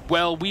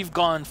 Well, we've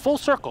gone full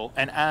circle,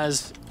 and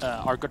as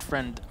our good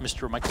friend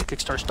Mr. Michael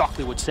Kickstar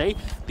Stockley would say,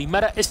 the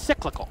meta is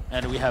cyclical,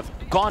 and we have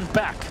gone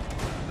back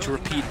to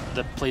repeat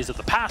the plays of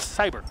the past.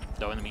 Cyber,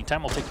 though, in the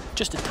meantime, will take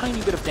just a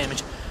tiny bit of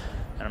damage,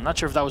 and I'm not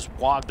sure if that was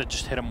WOG that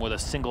just hit him with a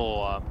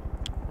single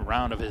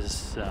round of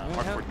his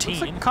Mark 14.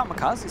 Looks like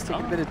Kamikaze's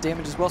taking a bit of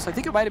damage as well, so I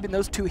think it might have been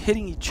those two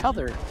hitting each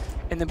other,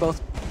 and then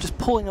both just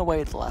pulling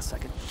away at the last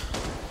second.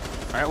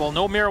 All right, well,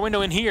 no mirror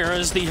window in here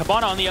as the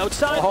Habana on the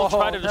outside will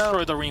try to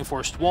destroy the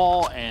reinforced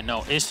wall, and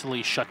no,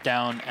 instantly shut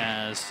down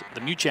as the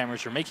Mute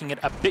Jammers are making it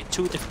a bit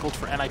too difficult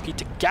for NIP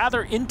to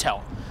gather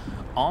intel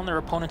on their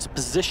opponent's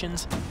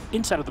positions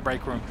inside of the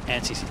break room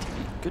and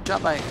CCTV. Good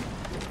job by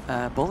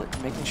Bullet,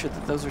 making sure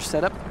that those are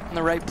set up in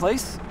the right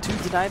place to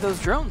deny those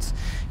drones.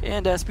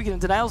 And speaking of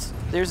denials,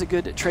 there's a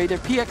good trade there.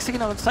 PX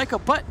taking on Psycho,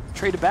 but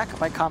traded back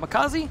by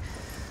Kamikaze.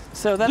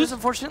 So that is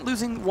unfortunate,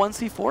 losing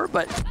 1C4,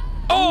 but...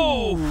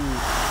 Oh!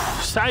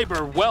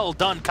 Cyber, well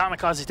done.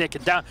 Kamikaze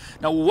taken down.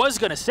 Now, was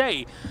going to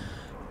say,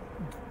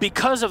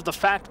 because of the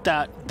fact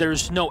that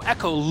there's no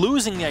echo,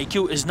 losing the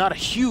IQ is not a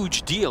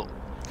huge deal.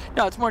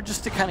 No, it's more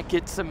just to kind of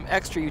get some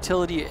extra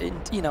utility in,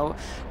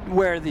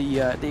 where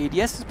the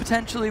ADS is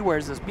potentially,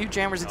 whereas those Mute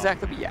Jammers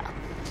exactly, but yeah.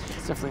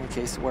 It's definitely the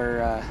case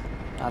where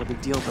not a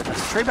big deal, but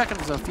trade back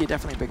into Zofia,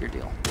 definitely a bigger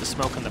deal. The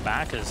smoke in the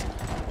back is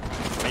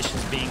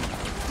information's being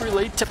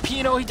relayed to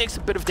Pino. He takes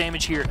a bit of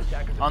damage here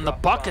on the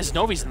buck as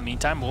Novi's in the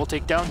meantime will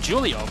take down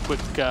Julio. Quick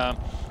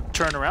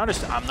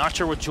turnaround. I'm not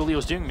sure what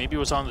Julio's doing. Maybe it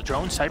was on the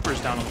drone.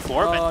 Cypher's down on the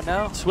floor, but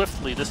no.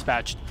 Swiftly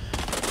dispatched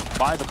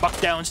by the buck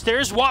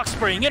downstairs. Walk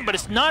spraying in, but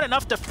it's not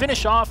enough to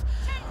finish off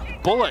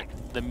Bullet,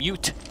 the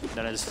mute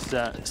that has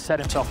set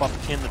himself up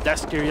in the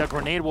desk area.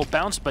 Grenade will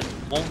bounce, but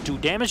won't do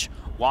damage.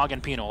 Wog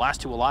and Pino,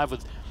 last two alive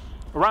with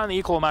around the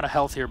equal amount of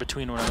health here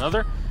between one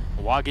another.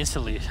 Wog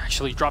instantly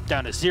actually dropped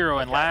down to 0,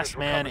 and last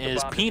man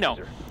is Pino.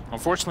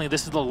 Unfortunately,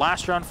 this is the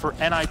last round for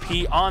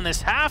NIP on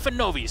this half, and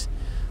Novi's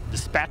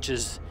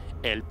dispatches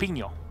El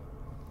Pino.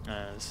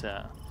 As,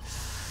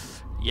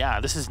 yeah,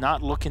 this is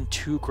not looking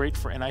too great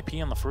for NIP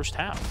on the first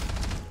half.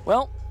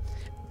 Well,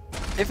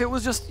 if it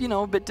was just, you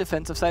know, a bit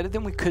defensive-sided,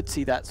 then we could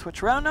see that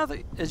switch around. Now,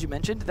 that, as you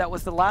mentioned, that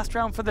was the last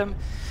round for them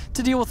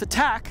to deal with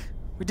attack.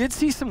 We did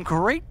see some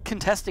great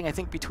contesting, I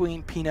think,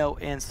 between Pino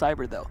and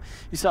Cyber, though.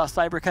 You saw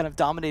Cyber kind of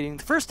dominating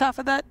the first half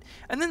of that,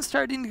 and then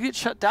starting to get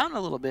shut down a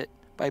little bit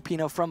by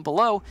Pino from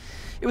below.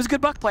 It was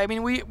good buck play. I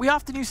mean, we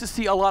often used to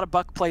see a lot of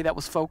buck play that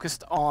was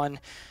focused on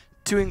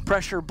doing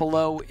pressure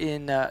below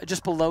in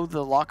just below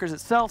the lockers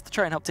itself to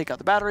try and help take out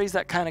the batteries.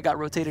 That kind of got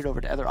rotated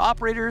over to other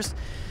operators.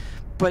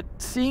 But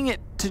seeing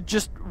it to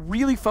just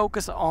really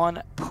focus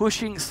on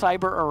pushing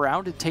Cyber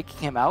around and taking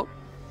him out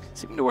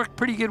seemed to work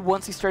pretty good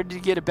once he started to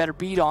get a better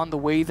beat on the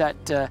way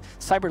that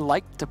Cyber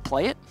liked to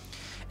play it.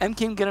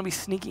 MKim going to be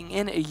sneaking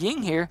in a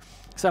Ying here,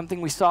 something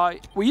we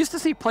used to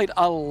see played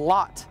a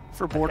lot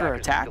for border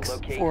attacks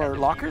for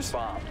lockers.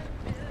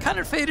 Kind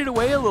of faded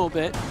away a little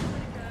bit.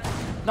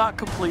 Not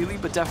completely,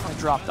 but definitely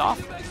dropped off.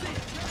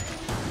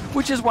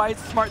 Which is why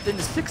it's smart then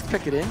to 6th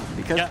pick it in,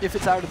 because if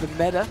it's out of the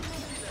meta,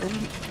 then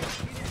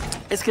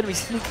it's going to be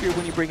sneakier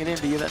when you bring it in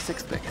to get that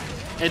 6th pick.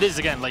 It is,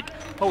 again, like,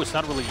 oh, it's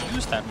not really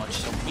used that much,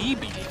 so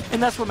maybe.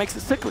 And that's what makes it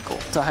cyclical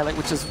to highlight,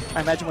 which is,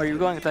 I imagine, where you're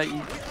going with that.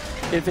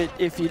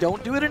 If you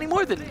don't do it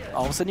anymore, then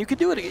all of a sudden you could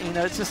do it again. You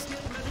know, it's just,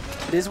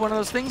 it is one of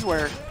those things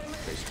where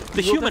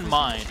the human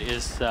mind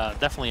is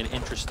definitely an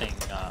interesting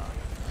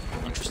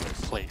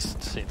place,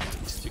 to say the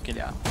least. You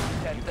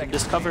can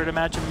discover and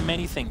imagine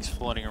many things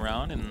floating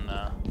around in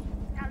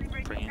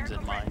brains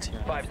and minds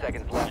here. 5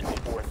 seconds left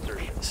before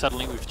insertion.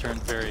 Suddenly we've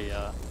turned very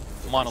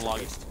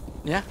monologue.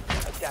 Yeah.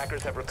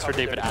 Attackers have It's for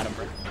David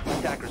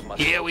Attenborough.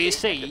 Here we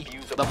see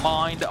the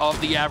mind of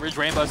the average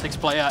Rainbow Six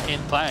player in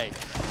play.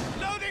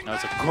 That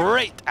was a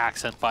great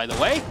accent, by the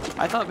way.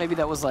 I thought maybe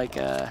that was like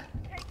a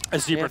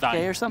zebra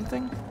JFK or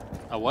something.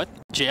 A what?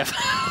 JF.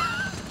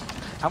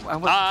 I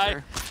wasn't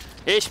sure.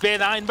 Ich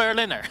bin ein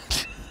Berliner.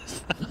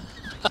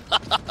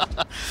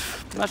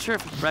 I'm not sure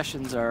if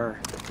impressions are...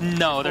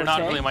 No, they're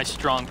not really my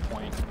strong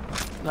point.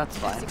 That's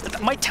fine.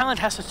 My talent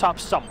has to stop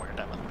somewhere,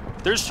 Devin.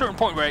 There's a certain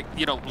point where,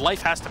 you know,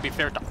 life has to be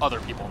fair to other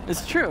people.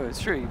 It's true,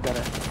 it's true. You've got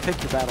to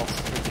pick your battles.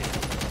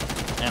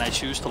 And I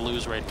choose to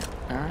lose right here.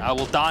 All right. I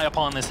will die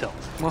upon this hill.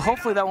 Well,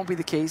 hopefully that won't be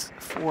the case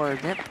for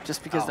Nip,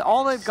 just because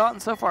all they've gotten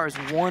so far is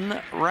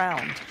 1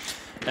 round.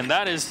 And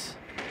that is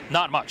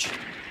not much.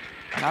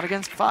 Not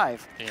against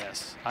 5.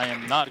 Yes, I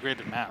am not great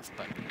at math,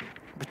 but...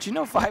 But you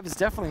know 5 is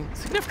definitely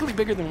significantly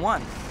bigger than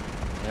 1.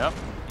 Yep,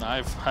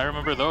 I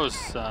remember those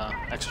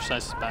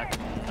exercises back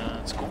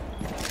in school.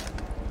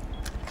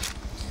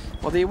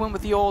 Well, they went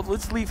with the old,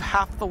 let's leave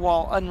half the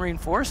wall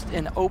unreinforced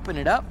and open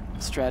it up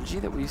strategy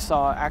that we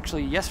saw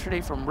actually yesterday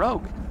from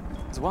Rogue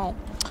as well.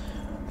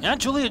 Yeah,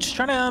 Julia, just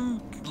trying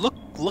to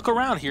look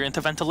around here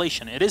into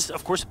ventilation. It is,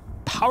 of course,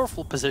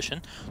 powerful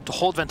position to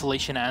hold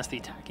ventilation as the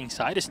attacking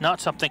side. It's not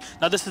something...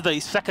 Now, this is the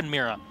second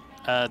Mira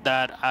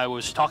that I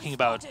was talking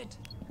about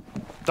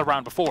the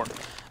round before.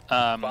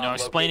 You know,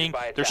 explaining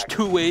there's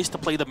 2 ways to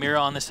play the Mira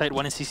on this site,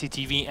 one in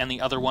CCTV and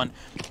the other one,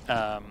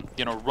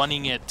 you know,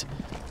 running it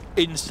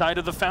inside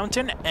of the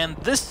fountain. And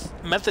this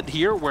method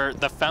here, where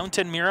the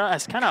fountain Mira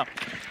has kind of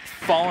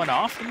fallen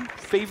off in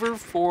favor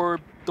for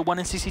the one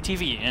in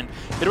CCTV. And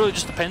it really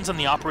just depends on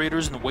the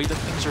operators and the way that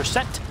things are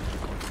set.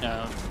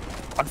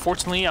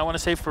 Unfortunately, I want to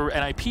say for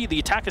NIP, the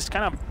attack is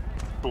kind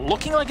of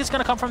looking like it's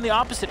going to come from the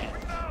opposite end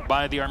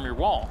by the armory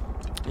wall.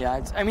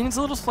 Yeah, I mean, it's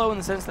a little slow in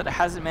the sense that it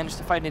hasn't managed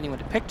to find anyone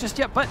to pick just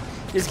yet, but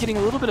is getting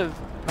a little bit of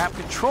map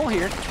control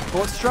here.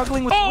 But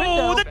struggling with the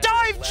window. The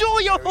dive!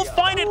 Julio will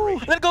find it!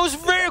 And it goes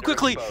very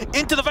quickly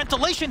into the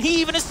ventilation.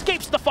 He even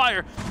escapes the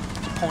fire.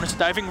 Opponent's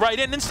diving right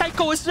in, and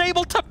Psycho is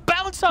able to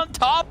bounce on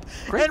top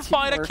and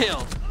find a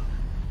kill.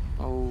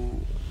 Oh.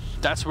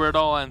 That's where it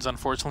all ends,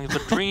 unfortunately.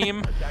 The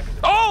dream.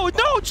 Oh,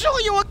 no,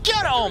 Julio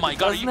again! Oh my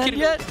god, are you kidding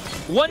me?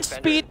 1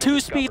 speed,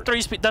 2 speed,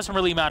 3 speed, doesn't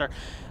really matter.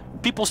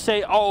 People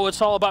say, oh,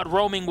 it's all about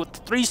roaming with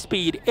 3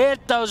 speed.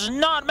 It does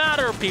not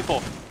matter,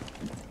 people.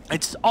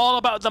 It's all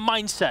about the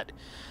mindset.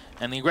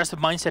 And the aggressive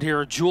mindset here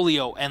of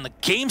Julio and the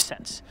game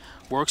sense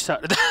works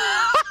out.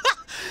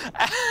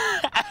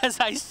 As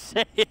I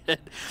say it,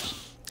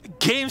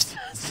 game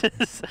sense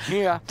is...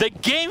 Yeah. The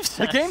game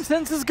sense. The game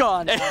sense is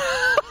gone.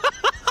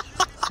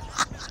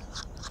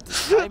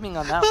 Timing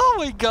on that. Oh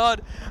my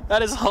god,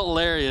 that is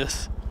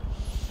hilarious.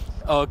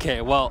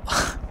 Okay, well,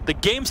 The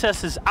game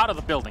cess is out of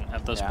the building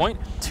at this point.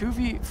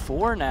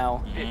 2v4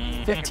 now.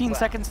 15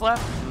 seconds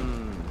left.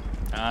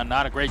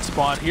 Not a great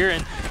spot here,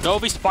 and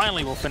Novice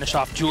finally will finish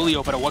off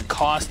Julio, but at what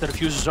cost? The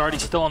diffuser's already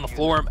still on the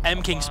floor.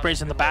 M-King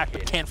sprays in the back,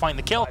 but can't find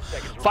the kill.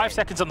 5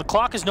 seconds on the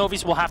clock as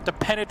Novice will have to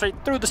penetrate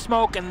through the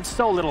smoke, and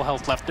so little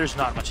health left. There's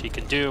not much he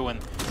can do, and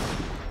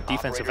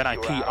defensive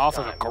NIP off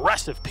of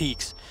aggressive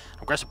peaks.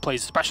 Aggressive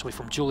plays, especially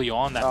from Julio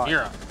on that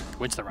Mira,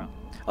 wins the round.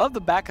 I love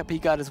the backup he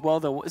got as well,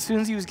 though. As soon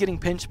as he was getting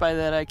pinched by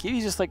that IQ, he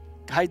just like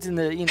hides in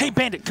the, Hey,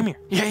 Bandit, come here.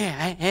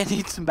 Yeah, I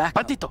need some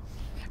backup. Bandito.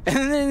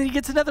 And then he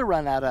gets another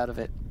run out of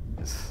it.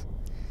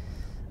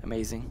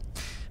 Amazing.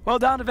 Well,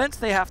 down to vents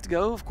they have to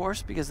go, of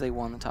course, because they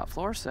won the top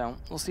floor. So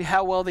we'll see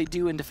how well they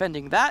do in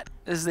defending that,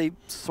 as they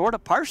sort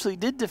of partially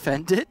did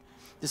defend it,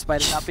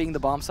 despite it not being the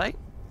bomb site.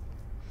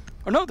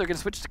 Or no, they're going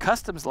to switch to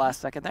customs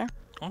last second there.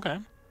 Okay.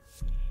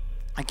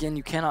 Again,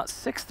 you cannot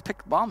 6th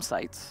pick bomb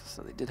sites,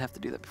 so they did have to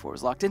do that before it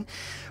was locked in.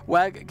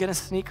 Wag going to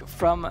sneak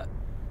from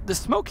the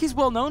smoke he's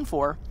well known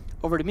for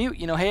over to mute.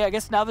 You know, hey, I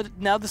guess now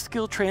the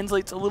skill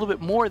translates a little bit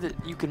more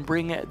that you can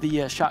bring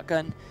the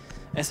shotgun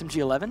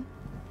SMG-11.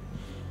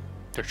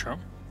 They're true.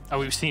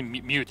 We've seen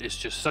mute is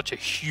just such a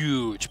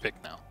huge pick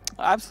now.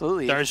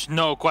 Absolutely. There's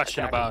no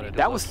question about it.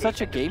 That was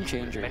such a game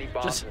changer.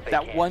 Just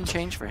that one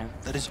change for him.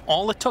 That is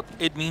all it took.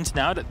 It means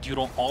now that you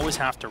don't always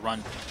have to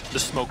run the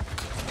smoke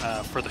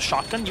for the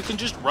shotgun. You can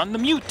just run the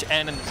mute,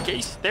 and in this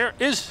case, there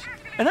is.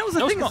 And that was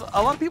the thing. Is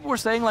a lot of people were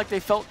saying like they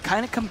felt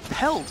kind of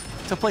compelled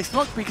to play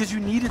smoke because you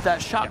needed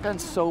that shotgun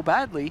so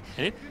badly.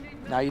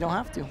 Now you don't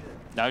have to.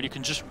 Now you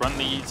can just run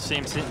the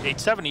same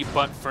 870,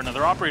 but for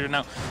another operator.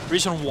 Now, the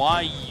reason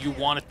why you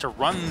wanted to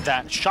run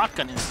that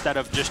shotgun instead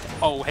of just,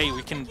 oh, hey,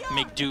 we can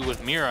make do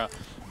with Mira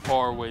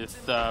or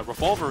with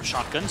revolver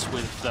shotguns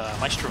with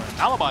Maestro and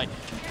Alibi,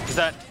 is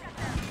that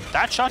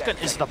shotgun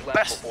is the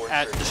best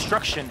at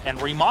destruction and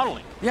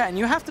remodeling. Yeah, and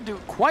you have to do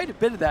quite a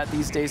bit of that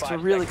these days to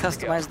really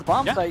customize the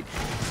bomb site.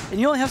 And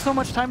you only have so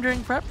much time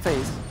during prep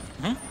phase.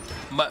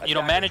 But, you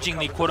know, managing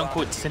the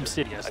quote-unquote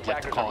SimCity, as I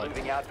like to call it,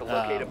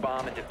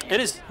 it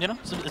is, you know,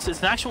 it's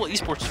an actual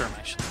esports term,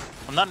 actually.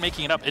 I'm not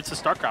making it up. It's a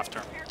StarCraft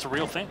term. It's a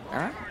real thing. All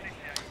right.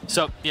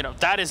 So, you know,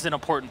 that is an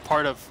important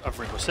part of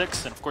Rainbow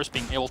Six, and of course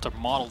being able to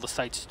model the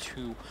sites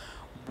to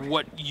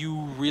what you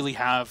really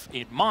have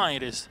in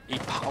mind is a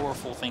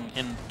powerful thing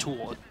in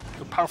tool,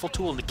 a powerful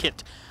tool in the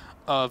kit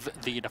of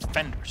the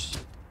defenders.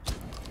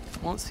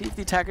 Well, let's see if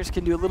the attackers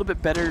can do a little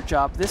bit better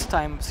job this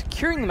time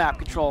securing the map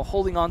control,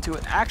 holding on to it,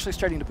 and actually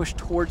starting to push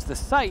towards the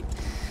site.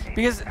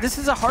 Because this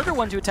is a harder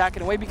one to attack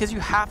in a way because you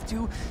have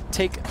to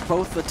take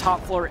both the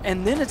top floor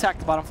and then attack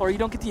the bottom floor. You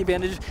don't get the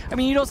advantage. I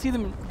mean, you don't see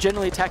them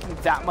generally attacking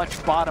that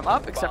much bottom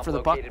up except for the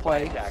buck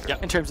play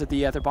in terms of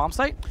the other bomb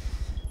site.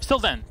 Still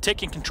then,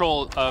 taking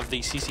control of the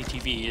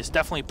CCTV is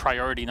definitely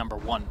priority number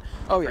one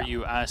for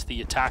you as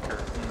the attacker.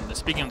 And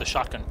speaking of the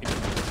shotgun, you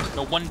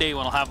know, one day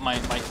when I'll have my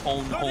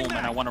own home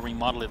and I want to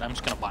remodel it, I'm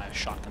just going to buy a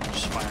shotgun and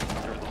just fire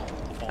through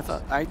the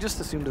walls. I just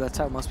assumed that's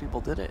how most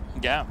people did it.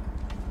 Yeah.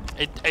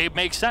 It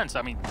makes sense.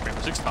 I mean,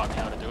 Rainbow Six taught me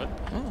how to do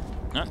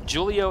it.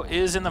 Julio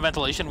is in the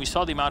ventilation. We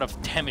saw the amount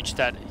of damage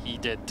that he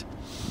did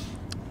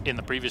in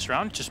the previous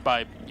round just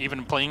by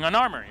even playing on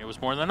armor. It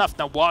was more than enough.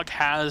 Now, Wog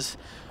has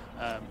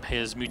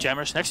his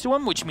Mujammers next to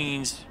him, which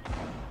means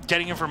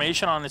getting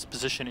information on his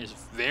position is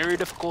very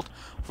difficult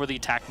for the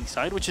attacking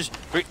side, which is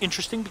very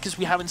interesting because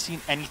we haven't seen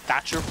any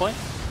Thatcher play.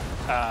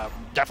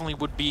 Definitely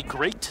would be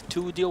great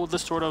to deal with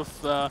this sort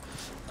of, I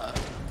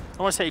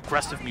don't want to say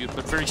aggressive mute,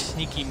 but very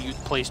sneaky mute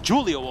plays.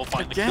 Julio will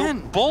find the kill.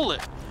 Bullet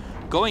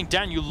going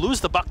down. You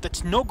lose the buck.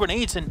 That's no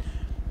grenades, and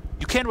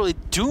you can't really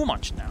do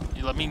much now.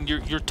 I mean,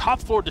 your top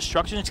floor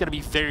destruction is going to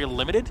be very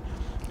limited.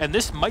 And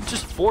this might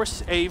just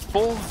force a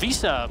full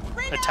Visa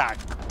attack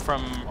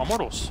from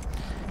Immortals.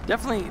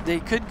 Definitely, they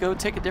could go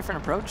take a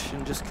different approach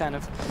and just kind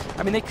of,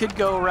 I mean, they could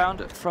go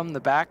around from the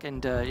back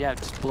and, yeah,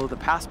 just blow the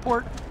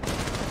passport.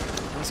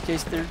 In this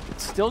case, they're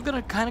still going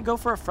to kind of go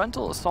for a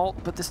frontal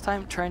assault, but this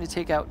time trying to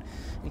take out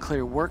and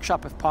clear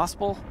Workshop if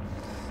possible.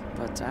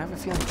 But I have a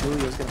feeling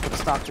Julio's going to put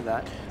a stop to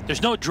that.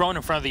 There's no drone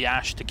in front of the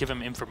Ash to give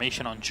him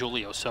information on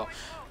Julio, so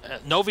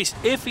Novice,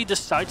 if he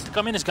decides to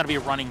come in, is going to be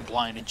running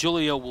blind, and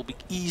Julio will be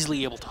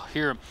easily able to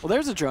hear him. Well,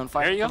 there's a drone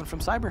fire coming from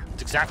Cyber.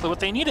 It's exactly what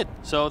they needed.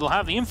 So they'll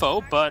have the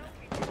info, but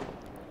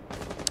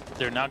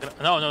they're not going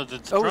to... No, the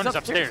drone is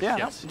upstairs. Yeah,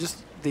 yes.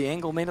 Just the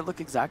angle made it look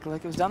exactly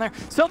like it was down there.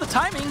 So the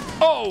timing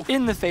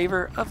in the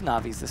favor of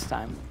Navi's this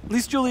time. At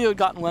least Julio had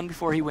gotten one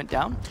before he went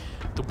down.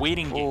 The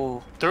waiting game.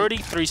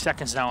 33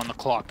 seconds now on the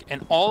clock,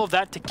 and all of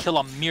that to kill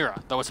a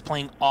Mira that was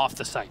playing off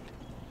the site.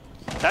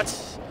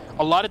 That's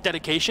a lot of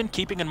dedication,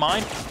 keeping in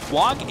mind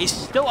Wog is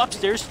still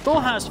upstairs, still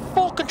has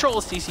full control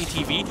of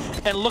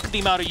CCTV, and look at the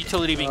amount of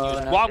utility being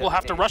used. Wog will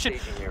have to rush it.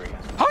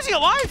 How is he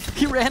alive?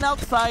 He ran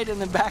outside and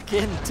then back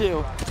in,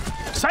 too.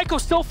 Psycho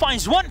still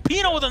finds one,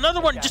 Pino with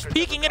another one, just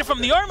peeking at it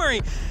from the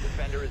armory,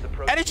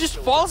 and it just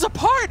falls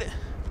apart.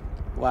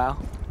 Wow.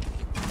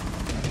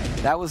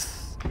 That was...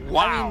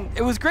 Wow. I mean,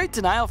 it was great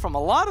denial from a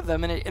lot of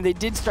them, and they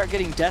did start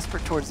getting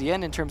desperate towards the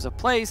end in terms of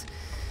plays.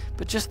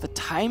 but just the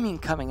timing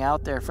coming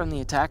out there from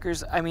the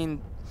attackers. I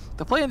mean,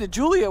 the play into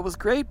Julia was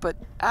great, but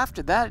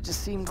after that, it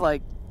just seemed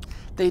like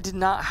they did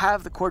not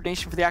have the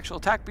coordination for the actual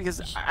attack,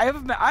 because I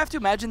have to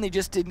imagine they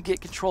just didn't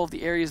get control of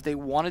the areas they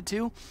wanted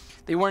to.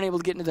 They weren't able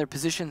to get into their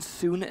position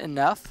soon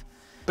enough,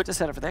 but to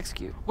set up for the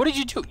execute. What did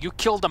you do? You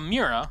killed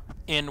Amira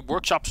in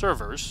workshop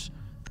servers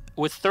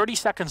with 30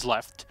 seconds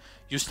left.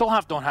 You still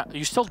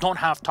don't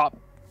have top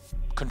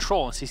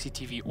control in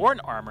CCTV or in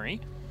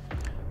Armory.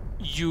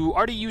 You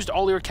already used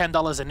all your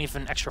Candelas and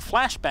even extra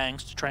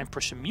flashbangs to try and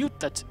push a mute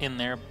that's in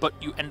there, but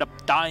you end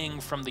up dying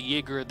from the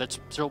Jaeger that's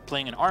still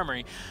playing in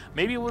Armory.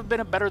 Maybe it would have been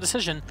a better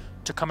decision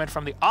to come in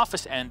from the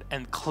office end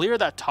and clear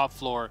that top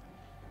floor,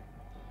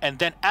 and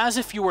then as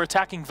if you were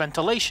attacking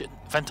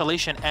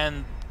ventilation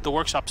and the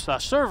workshop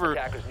server,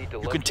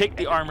 you can take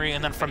the Armory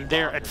and then from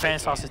there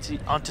advance onto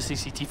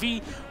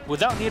CCTV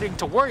without needing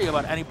to worry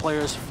about any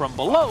players from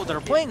below that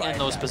are playing in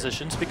those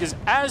positions, because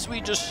as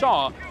we just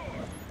saw,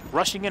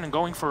 rushing in and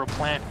going for a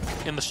plant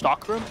in the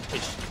stockroom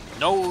is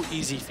no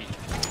easy feat.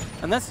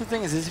 And that's the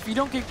thing is if you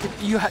don't get,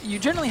 you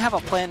generally have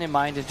a plan in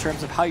mind in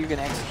terms of how you're going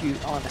to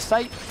execute on the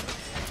site,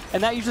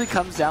 and that usually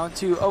comes down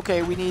to,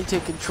 okay, we need to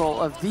take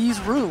control of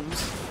these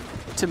rooms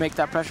to make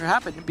that pressure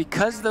happen,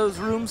 because those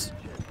rooms,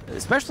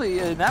 especially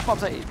in that bomb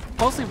site,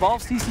 mostly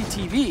involves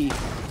CCTV.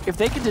 If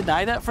they can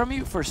deny that from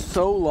you for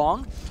so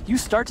long, you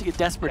start to get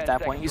desperate at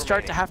that point. You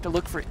start to have to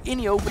look for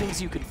any openings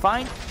you can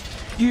find.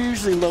 You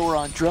usually lower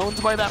on drones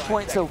by that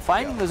point, so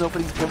finding those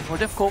openings becomes more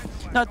difficult.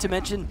 Not to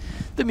mention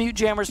the mute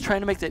jammers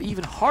trying to make that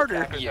even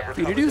harder for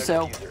you to do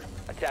so.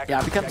 Yeah,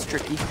 it becomes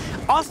tricky.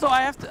 Also,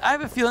 I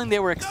have a feeling they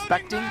were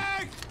expecting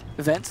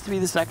Vents to be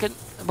the second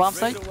bomb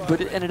site, but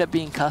it ended up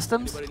being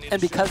Customs,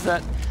 and because of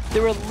that, they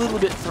were a little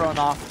bit thrown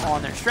off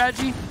on their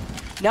strategy.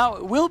 Now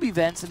it will be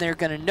Vents, and they're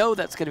going to know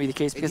that's going to be the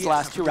case, because the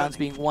last 2 rounds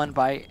being won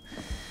by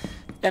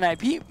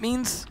NIP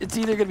means it's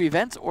either going to be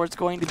Vents or it's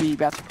going to be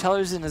Bathroom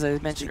Tellers, and as I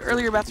mentioned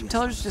earlier, Bathroom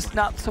Tellers just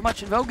not so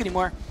much in vogue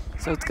anymore,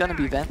 so it's going to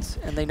be Vents,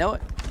 and they know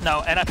it.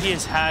 Now, NIP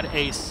has had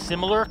a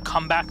similar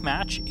comeback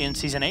match in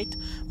Season 8.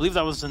 I believe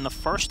that was in the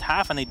first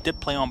half, and they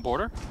did play on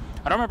border.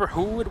 I don't remember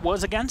who it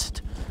was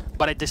against,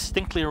 but I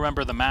distinctly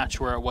remember the match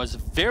where it was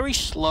very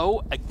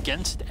slow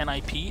against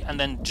NIP, and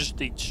then just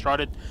they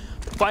started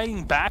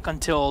fighting back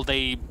until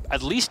they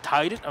at least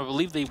tied it. I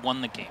believe they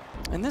won the game.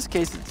 In this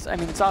case,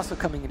 it's also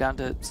coming down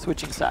to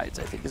switching sides,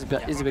 I think, is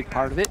a big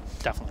part of it.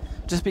 Definitely.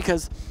 Just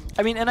because,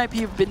 NIP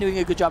have been doing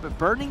a good job at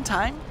burning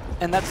time,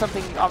 and that's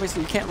something,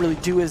 obviously, you can't really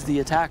do as the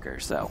attacker.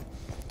 So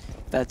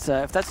that's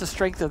if that's the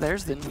strength of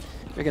theirs, then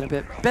they're going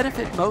to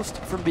benefit most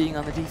from being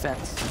on the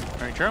defense.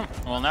 Very true.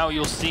 Well, now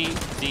you'll see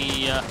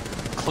the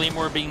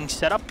Claymore being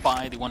set up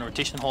by the one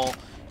rotation hole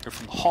here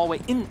from the hallway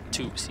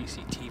into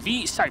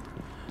CCTV. Cyber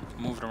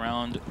moving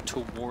around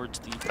towards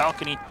the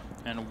balcony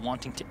and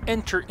wanting to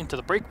enter into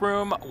the break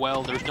room.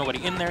 Well, there's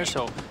nobody in there,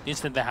 so the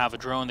instant they have a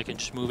drone, they can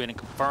just move in and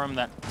confirm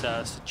that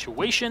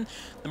situation.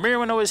 The mirror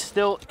window is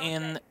still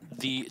in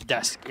the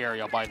desk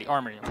area by the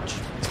armory, which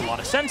makes a lot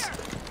of sense.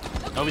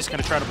 Nobody's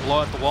going to try to blow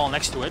out the wall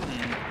next to it,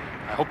 and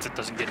I hope that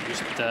doesn't get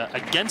used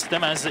against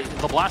them, as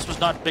the blast was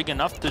not big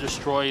enough to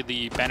destroy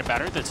the bandit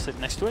battery that's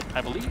sitting next to it,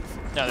 I believe.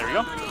 Yeah, there we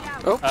go.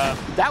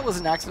 Oh, that was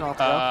an accident.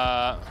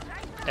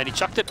 And he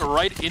chucked it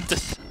right into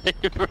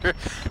Cyber.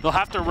 They'll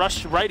have to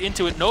rush right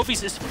into it.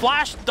 Novi's is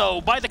flashed, though,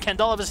 by the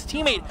Candela of his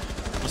teammate.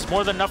 It was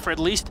more than enough for at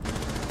least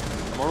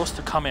Immortals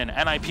to come in.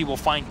 NIP will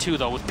find 2,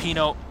 though, with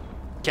Pino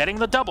getting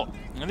the double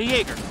and the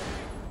Jaeger.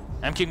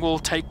 M-King will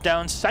take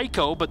down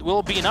Psycho, but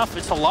will it be enough?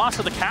 It's a loss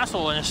of the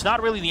castle, and it's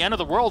not really the end of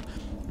the world.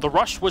 The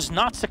rush was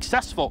not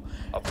successful.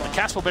 The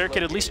castle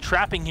barricade at least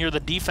trapping here the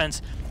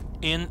defense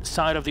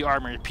inside of the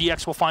armory.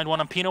 PX will find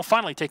one on Pino,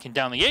 finally taking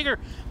down the Jaeger.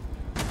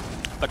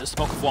 But a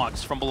smoke of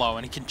wogs from below,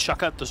 and he can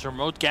chuck out those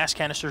remote gas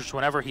canisters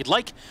whenever he'd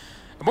like.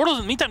 Immortals,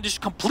 in the meantime, just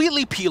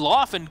completely peel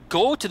off and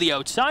go to the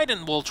outside,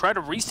 and will try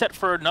to reset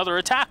for another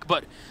attack.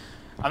 But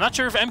I'm not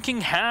sure if M-King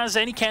has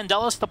any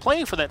Candelas to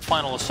play for that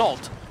final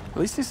assault. At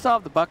least they still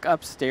have the buck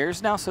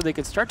upstairs now, so they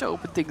can start to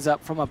open things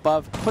up from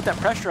above, put that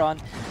pressure on.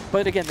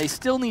 But again, they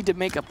still need to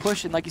make a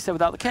push, and like you said,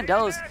 without the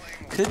Candelas,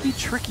 could be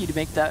tricky to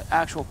make that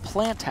actual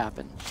plant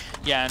happen.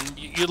 Yeah, and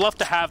you'd love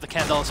to have the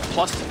Candelas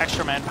plus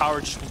extra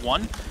manpower, just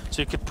 1,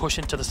 so you could push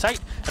into the site.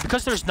 And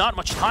because there's not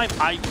much time,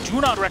 I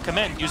do not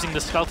recommend using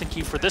the skeleton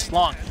key for this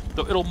long,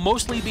 though it'll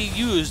mostly be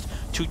used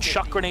to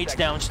chuck grenades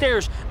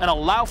downstairs and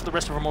allow for the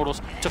rest of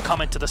Immortals to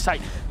come into the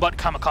site. But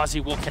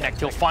Kamikaze will connect,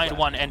 he'll find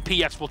one, and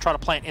PX will try to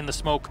plant in the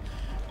smoke.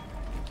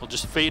 Will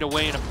just fade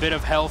away and a bit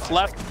of health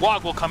left.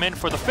 Wog will come in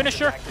for the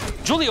finisher.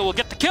 Julia will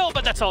get the kill,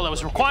 but that's all that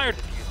was required.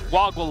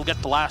 Wog will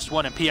get the last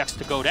one and PX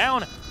to go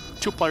down.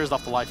 2 players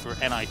left alive for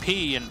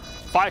NIP, and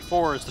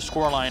 5-4 is the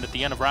scoreline at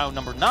the end of round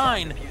number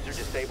 9.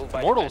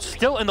 Immortals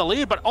still in the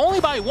lead, but only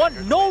by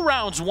 1. No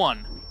rounds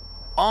won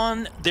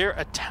on their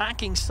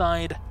attacking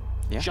side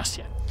just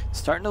yet.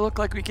 Starting to look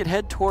like we could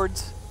head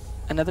towards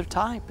another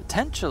tie,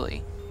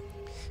 potentially.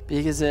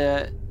 Because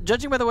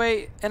judging by the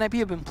way NIP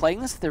have been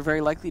playing this, they're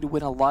very likely to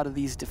win a lot of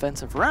these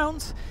defensive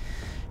rounds.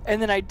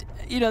 And then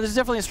there's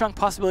definitely a strong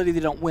possibility they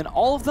don't win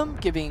all of them,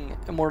 giving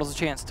Immortals a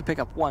chance to pick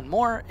up one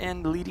more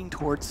and leading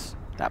towards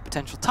that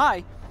potential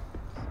tie.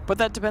 But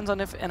that depends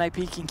on if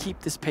NIP can keep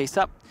this pace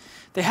up.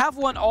 They have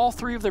won all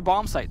 3 of their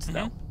bomb sites,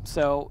 though.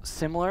 So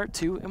similar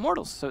to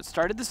Immortals. So it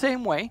started the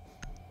same way.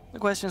 The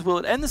question is, will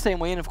it end the same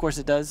way? And of course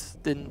it does,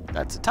 then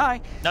that's a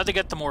tie. Now they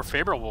get the more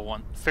favorable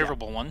one,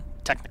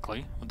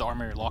 technically, with the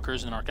armory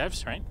lockers and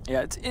archives, right?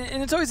 Yeah,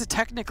 and it's always a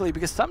technically,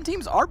 because some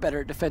teams are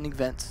better at defending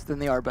vents than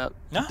they are about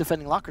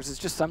defending lockers. It's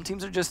just some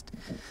teams are just,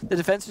 the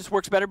defense just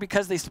works better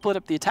because they split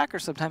up the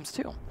attackers sometimes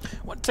too.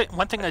 One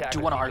thing I do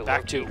want to hark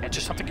back to, which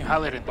is something you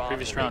highlighted in the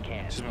previous round,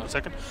 excuse me 1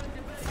 second.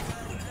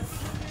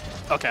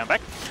 Okay, I'm back.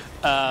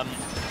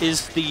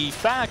 Is the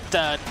fact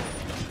that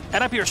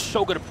NIP are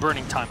so good at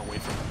burning time away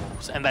from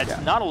Immortals, and that's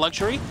not a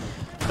luxury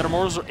that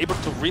Immortals are able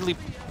to really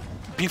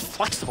be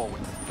flexible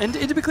with. And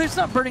to be clear, it's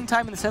not burning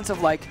time in the sense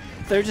of like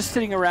they're just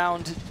sitting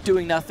around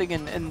doing nothing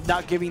and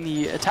not giving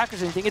the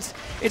attackers anything. It's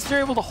they're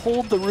able to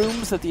hold the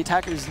rooms that the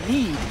attackers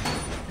need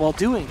while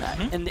doing that,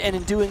 and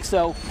in doing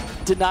so,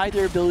 deny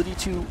their ability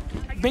to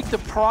make the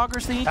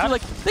progress they need to.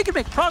 Like they can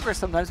make progress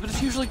sometimes, but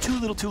it's usually too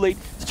little, too late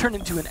to turn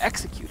into an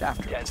execute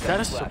afterwards. Is that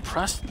a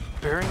suppressed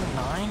bearing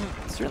 9?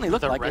 It certainly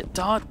looked like red it.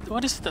 Dot.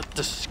 What is the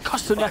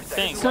disgusting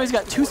thing? So he's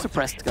got 2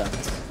 suppressed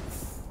guns.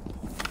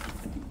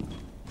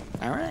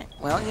 All right.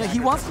 Well, he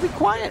wants to be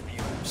quiet.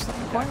 Just let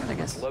him be quiet, I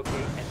guess.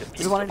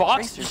 Doesn't want any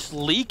Bots just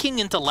leaking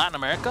into Latin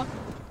America?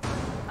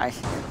 I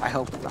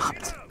hope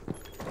not.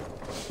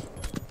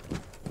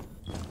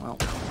 Well,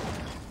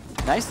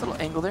 nice little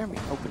angle there.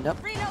 Being opened up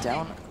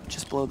down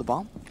just below the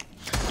bomb.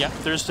 Yeah,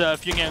 there's a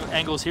few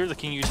angles here that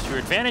can use to your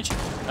advantage,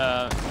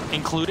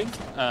 including,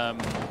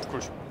 of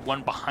course,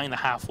 one behind the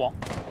half wall,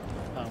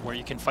 where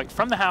you can fight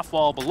from the half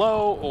wall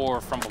below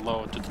or from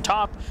below to the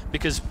top,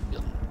 because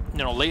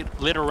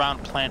later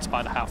round plants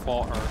by the half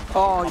wall are...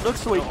 Oh, he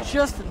looks away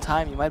just in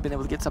time. He might have been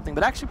able to get something,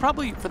 but actually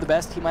probably for the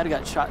best, he might have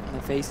gotten shot in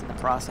the face in the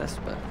process,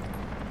 but...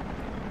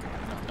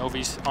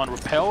 Novi's on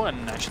repel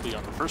and actually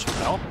on reverse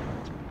repel.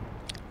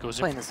 Goes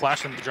in for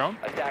flash in the drone.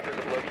 Attackers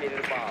have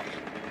located a bomb.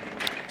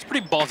 It's a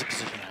pretty ballsy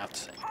position, I have to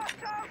say.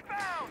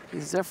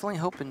 He's definitely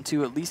hoping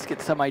to at least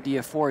get some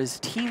idea for his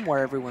team where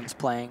everyone's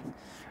playing.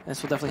 And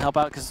this will definitely help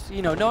out because,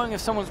 knowing if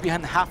someone's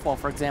behind the half wall,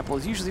 for example,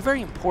 is usually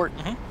very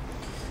important,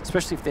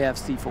 especially if they have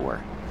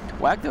C4.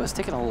 Wag, though, has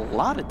taken a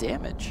lot of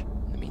damage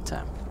in the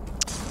meantime.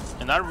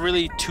 And not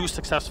really too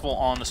successful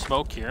on the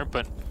smoke here,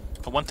 but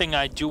one thing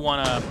I do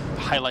want to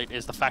highlight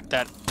is the fact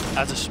that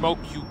as a smoke,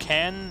 you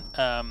can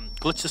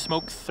glitch the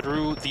smoke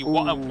through the...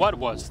 What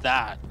was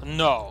that?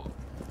 No.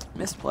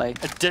 Misplay.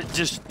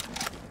 Just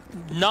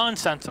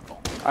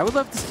nonsensical. I would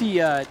love to see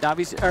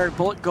Navi's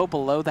Bullet go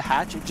below the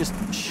hatch and just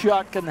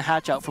shotgun the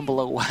hatch out from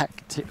below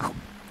Whack, too.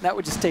 That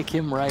would just take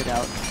him right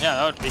out. Yeah,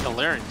 that would be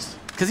hilarious.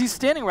 Because he's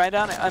standing right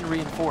on it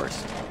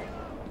unreinforced.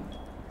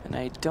 And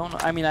I don't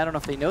know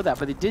if they know that,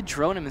 but they did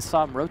drone him and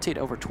saw him rotate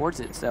over towards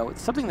it. So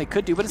it's something they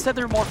could do, but instead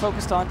they're more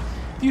focused on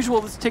the usual,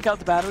 let's take out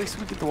the battery so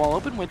we get the wall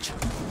open, which,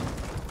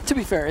 to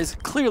be fair, is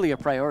clearly a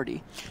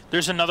priority.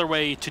 There's another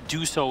way to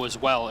do so as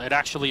well. It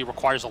actually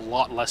requires a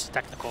lot less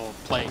technical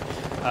play.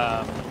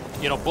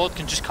 Bullet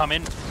can just come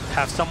in,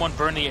 have someone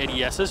burn the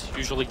ADSs,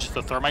 usually just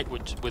the thermite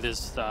with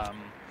his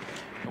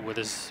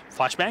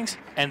flashbangs,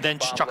 and then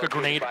just chuck a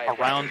grenade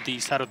around the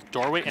side of the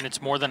doorway, and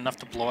it's more than enough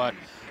to blow out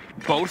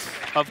both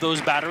of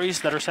those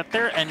batteries that are set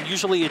there. And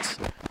usually it's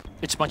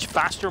much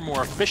faster,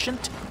 more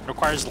efficient,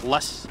 requires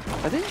less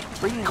Are they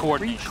bringing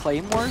 3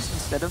 claymores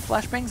instead of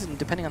flashbangs, and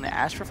depending on the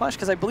ash for flash?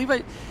 Because I believe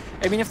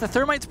if the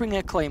thermite's bringing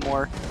a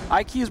claymore,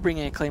 IQ's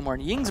bringing a claymore,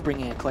 and Ying's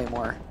bringing a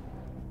claymore.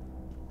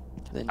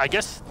 Then I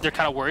guess they're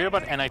kind of worried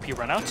about NIP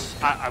runouts.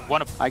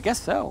 I guess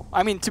so.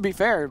 I mean, to be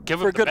fair,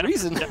 for a good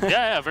reason.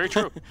 Yeah, very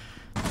true.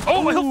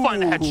 Oh, he'll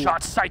find the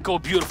headshot. Psycho,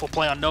 beautiful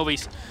play on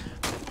Novi's.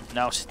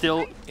 Now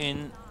still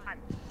in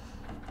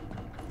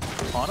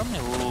on him.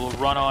 He'll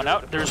run on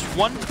out. There's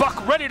one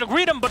buck ready to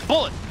greet him, but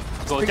Bullet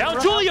go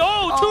down.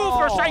 Julio, 2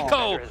 for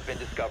Psycho.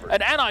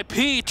 And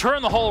NIP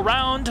turn the whole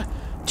round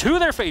to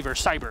their favor.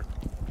 Cyber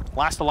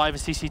last alive in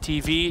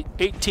CCTV.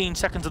 18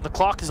 seconds on the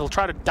clock as he'll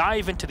try to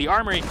dive into the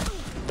armory.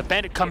 The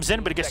bandit comes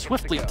in, but it gets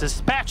swiftly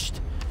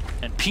dispatched.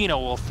 And Pino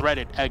will thread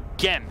it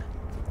again.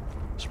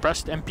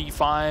 Suppressed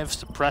MP5,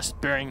 suppressed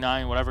bearing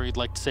 9, whatever you'd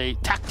like to say.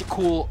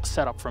 Tactical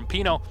setup from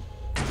Pino.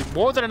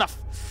 More than enough.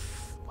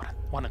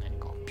 What an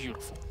angle.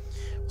 Beautiful.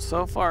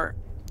 So far,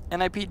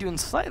 NIP doing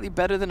slightly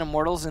better than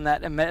Immortals in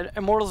that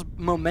Immortals'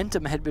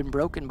 momentum had been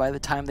broken by the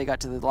time they got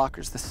to the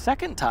lockers the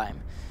second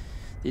time.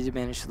 They did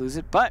manage to lose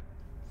it, but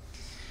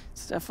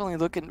it's definitely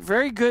looking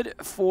very good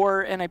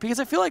for NIP because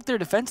I feel like their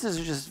defenses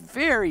are just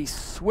very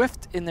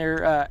swift in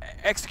their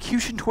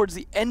execution towards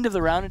the end of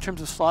the round in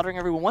terms of slaughtering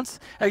everyone. Once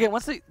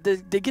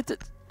they get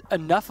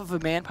enough of a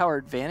manpower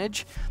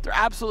advantage, they're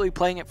absolutely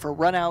playing it for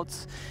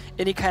runouts,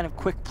 any kind of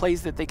quick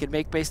plays that they can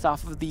make based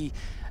off of the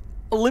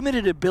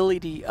limited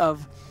ability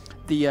of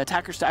the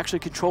attackers to actually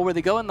control where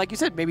they go. And like you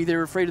said, maybe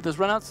they're afraid of those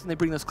runouts and they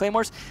bring those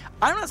claymores.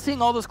 I'm not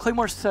seeing all those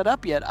claymores set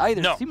up yet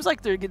either. No. It seems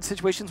like they're getting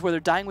situations where they're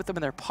dying with them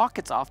in their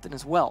pockets often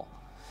as well.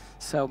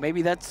 So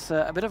maybe that's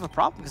a bit of a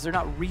problem because they're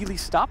not really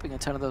stopping a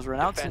ton of those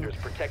runouts. And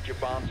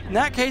in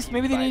that case,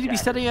 maybe they need to be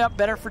setting up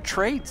better for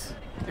trades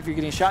if you're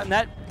getting shot. And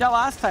that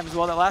last time as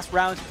well, that last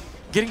round,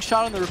 getting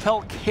shot on the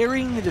rappel,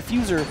 carrying the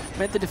diffuser,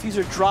 meant the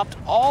diffuser dropped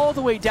all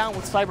the way down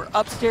with Cyber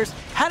upstairs.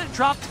 Had it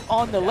dropped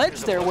on the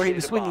ledge there where he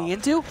was swinging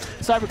into,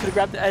 Cyber could have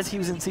grabbed it as he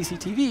was in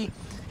CCTV,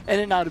 and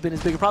it not have been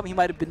as big a problem. He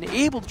might have been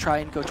able to try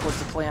and go towards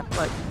the plant,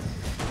 but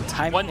the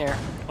timing there.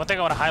 One thing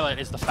I want to highlight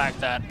is the fact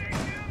that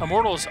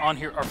Immortals on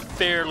here are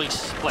fairly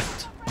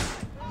split.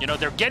 You know,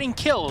 they're getting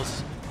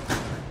kills,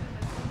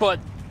 but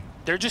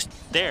they're just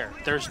there.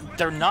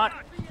 They're not,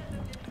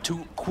 to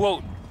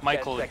quote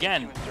Michael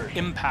again,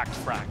 impact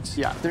frags.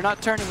 Yeah, they're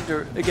not turning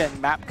into, again,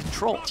 map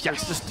control. Yes.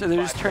 They're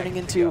just turning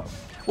into,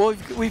 well,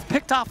 we've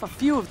picked off a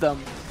few of them,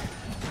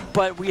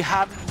 but we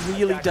haven't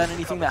really done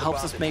anything that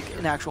helps us make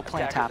an actual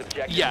plant happen.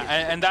 Yeah,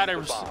 and that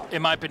is,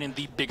 in my opinion,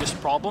 the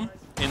biggest problem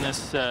in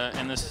this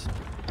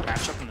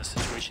matchup, in this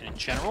situation in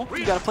general.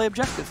 You got to play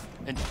objective.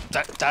 And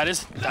that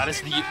is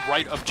the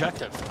right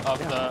objective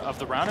of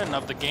the round and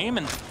of the game.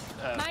 And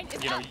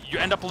you know, you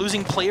end up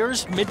losing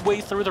players midway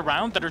through the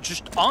round that are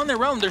just on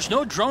their own. There's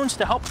no drones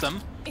to help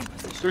them.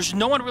 There's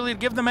no one really to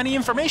give them any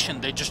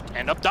information. They just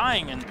end up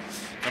dying, and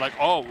they're like,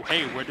 oh,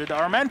 hey, where did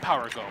our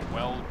manpower go?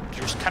 Well,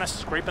 you're just kind of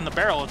scraping the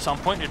barrel at some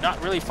point. You're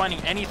not really finding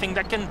anything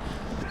that can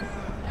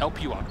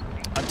help you out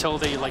until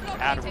they like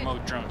add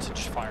remote drones and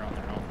just fire on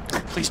their own.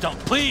 Please don't,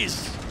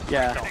 please.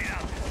 Yeah. Don't.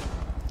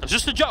 It was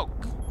just a joke,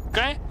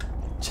 okay?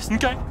 Just a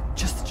joke.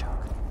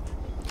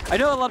 I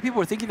know a lot of people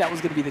were thinking that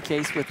was going to be the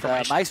case with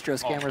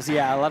Maestro's cameras.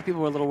 Yeah, a lot of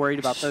people were a little worried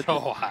about the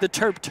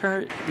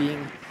terp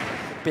being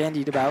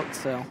bandied about,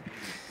 so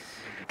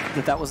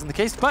that wasn't the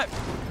case. But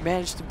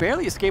managed to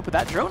barely escape with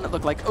that drone, it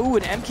looked like. Oh,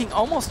 and M King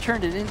almost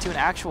turned it into an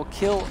actual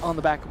kill on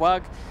the back of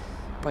Bug,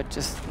 but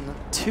just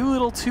too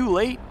little too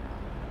late.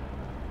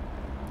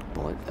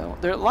 Bullet, though.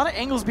 There are a lot of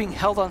angles being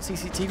held on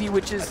CCTV,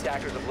 which is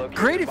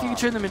great if you can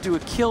turn them into a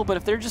kill, but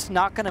if they're just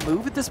not going to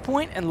move at this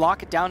point and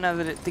lock it down now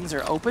that things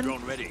are open,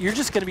 you're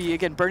just going to be,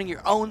 again, burning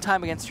your own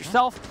time against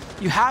yourself.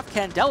 You have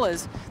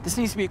Candelas. This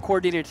needs to be a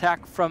coordinated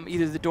attack from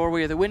either the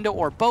doorway or the window,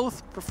 or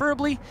both,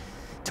 preferably,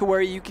 to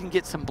where you can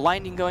get some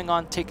blinding going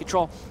on, take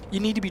control. You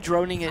need to be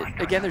droning it.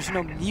 Again, there's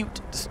no mute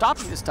to stop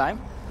you this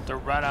time. They're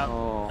right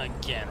out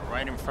again,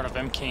 right in front of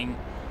M King.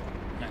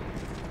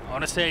 I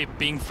want to say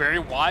being very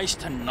wise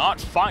to not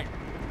fire,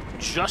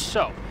 just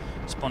so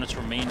his opponents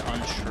remain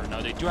unsure.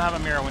 Now they do have a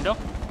mirror window,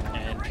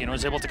 and Pino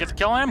is able to get the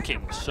kill on M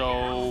King.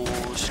 So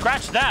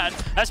scratch that,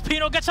 as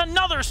Pino gets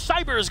another.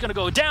 Cyber is going to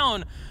go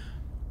down.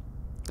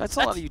 That's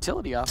a lot of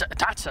utility off.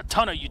 That's a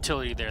ton of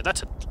utility there.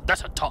 That's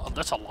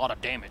a lot of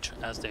damage,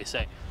 as they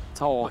say. It's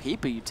a whole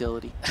heap of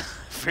utility.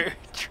 Very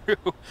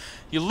true.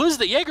 You lose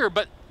the Jaeger,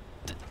 but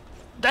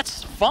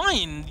that's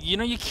fine. You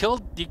know, you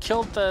killed the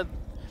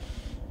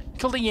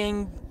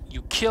Ying.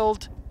 You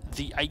killed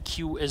the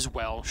IQ as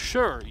well.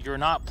 Sure, you're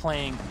not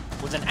playing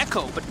with an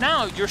Echo, but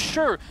now you're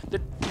sure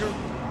that your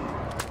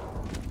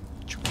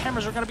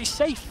cameras are going to be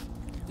safe.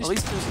 At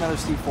least there's another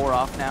C4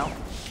 off now.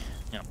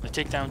 Yeah, they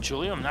take down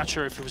Julio. I'm not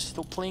sure if he was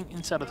still playing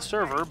inside of the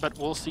server, but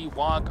we'll see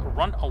Wog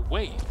run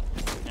away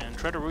and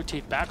try to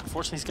rotate back.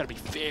 Unfortunately, he's got to be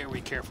very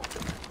careful.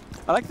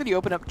 I like that he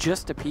opened up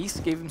just a piece,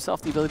 gave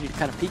himself the ability to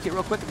kind of peek it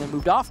real quick, and then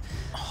moved off.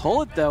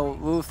 Hold it,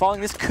 though.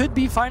 Falling. This could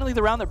be finally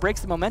the round that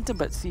breaks the momentum,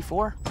 but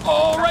C4.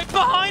 Oh, right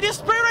behind his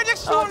spray, right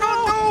next to him.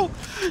 No!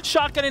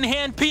 Shotgun in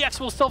hand. PX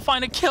will still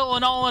find a kill,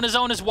 and all on his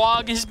own as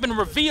Wog has been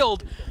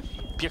revealed.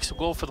 PX will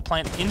go for the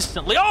plant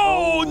instantly.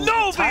 Oh,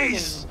 no!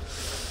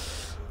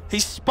 He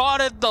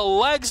spotted the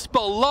legs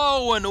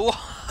below, and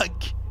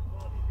Wog.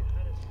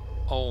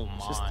 Oh,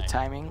 my. Just the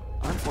timing.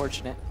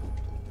 Unfortunate.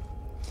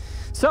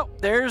 So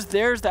there's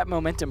that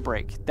momentum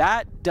break.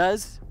 That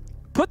does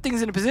put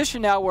things in a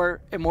position now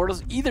where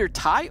Immortals either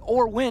tie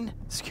or win,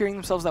 securing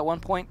themselves that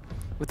 1 point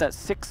with that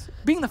 6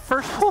 being the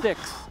first 6.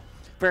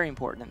 Very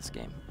important in this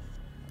game.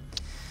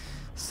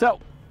 So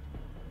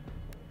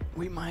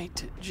we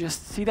might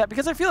just see that,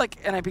 because I feel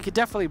like NIP could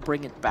definitely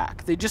bring it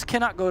back. They just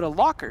cannot go to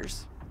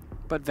lockers,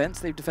 but vents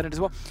they've defended as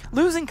well.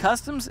 Losing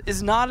customs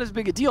is not as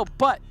big a deal,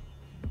 but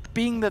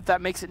being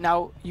that makes it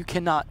now you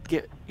cannot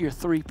get your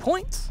 3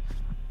 points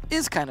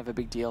is kind of a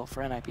big deal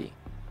for NIP.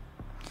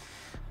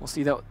 We'll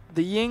see, though.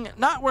 The Ying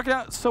not working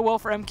out so well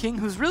for M King,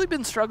 who's really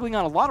been struggling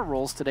on a lot of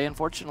roles today,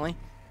 unfortunately.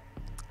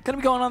 Going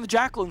to be going on the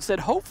Jackal instead.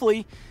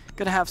 Hopefully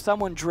going to have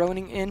someone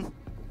droning in,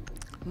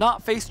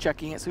 not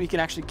face-checking it, so he can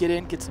actually get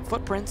in, get some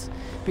footprints.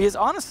 Because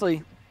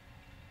honestly,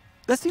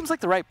 that seems like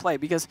the right play,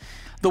 because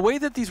the way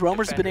that these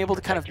roamers have been able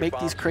to kind of make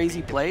these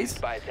crazy plays,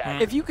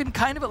 if you can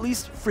kind of at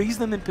least freeze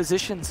them in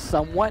position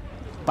somewhat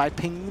by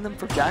pinging them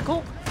from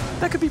Jackal,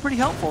 that could be pretty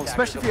helpful,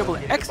 especially if you're able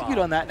to execute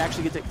on that and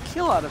actually get the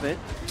kill out of it,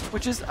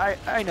 which is,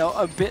 I know,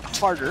 a bit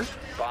harder.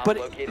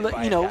 But,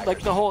 you know,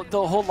 like the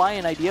whole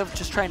Lion idea of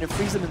just trying to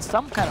freeze them in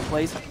some kind of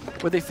place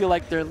where they feel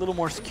like they're a little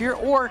more secure,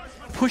 or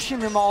pushing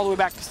them all the way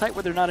back to site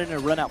where they're not in a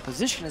run-out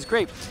position is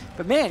great.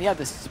 But man, yeah,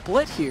 the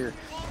split here,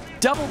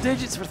 double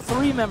digits for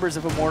 3 members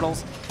of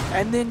Immortals,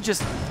 and then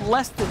just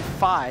less than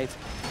 5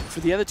 for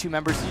the other 2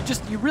 members.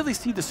 You really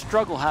see the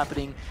struggle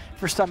happening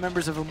for some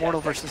members of Immortal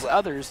versus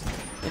others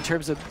in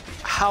terms of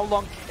how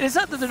long. And it's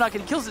not that they're not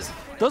getting kills, it's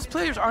those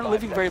players aren't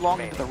living very long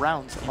into the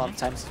rounds a lot of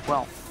times as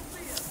well.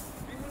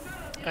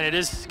 And it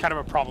is kind of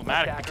a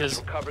problematic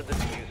because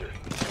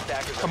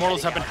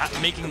Immortals have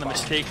been making the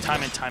mistake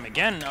time and time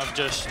again of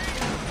just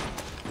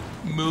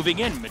moving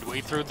in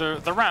midway through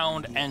the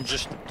round and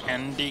just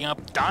ending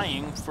up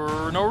dying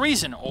for no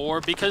reason, or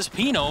because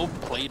Pino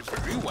played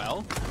very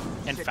well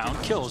and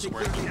found kills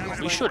where he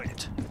probably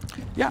shouldn't.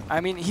 Yeah,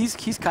 I mean,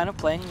 he's kind of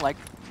playing like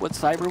what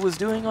Cyber was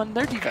doing on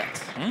their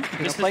defense.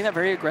 Playing that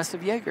very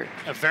aggressive Jaeger.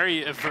 A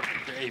very, I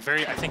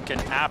think, an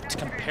apt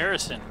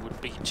comparison would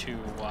be to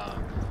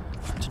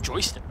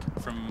Joystick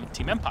from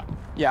Team Empire.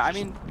 Yeah, I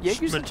mean,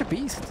 Jaeger's such a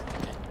beast.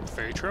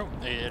 Very true.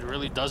 It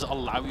really does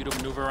allow you to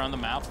maneuver around the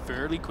map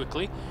fairly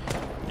quickly,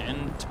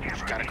 and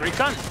you've got a great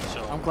gun.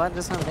 So I'm glad it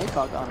doesn't have an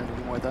ACOG on it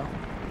anymore, though.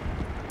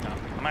 No,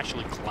 I'm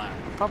actually glad.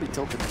 Probably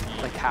tilted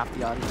like half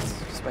the audience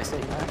just by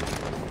saying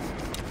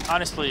that.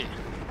 Honestly,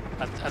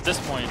 at this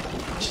point,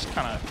 just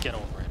kind of get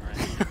over it,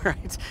 right?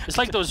 Right. It's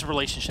like those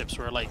relationships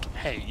where, like,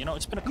 hey, you know,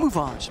 it's been a couple move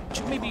on. years.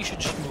 Maybe you should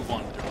just move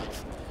on with your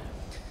life.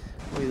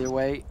 Either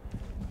way,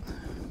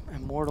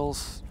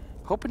 Immortals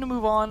hoping to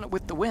move on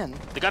with the win.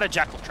 They got a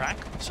Jackal track,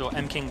 so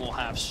M-King will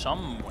have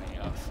some way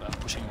of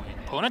pushing away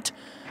an opponent.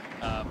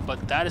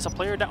 But that is a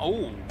player down.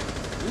 Oh,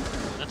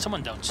 that's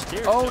someone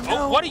downstairs. Oh,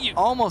 no. Oh, what are you?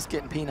 Almost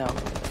getting Pino.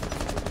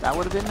 That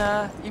would have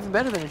been even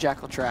better than a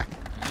Jackal track.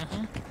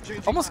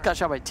 Almost got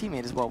shot by a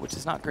teammate as well, which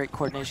is not great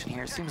coordination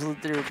here. It seems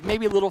they're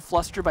maybe a little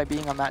flustered by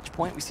being on match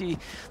point. We see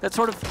that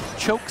sort of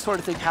choke sort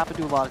of thing happen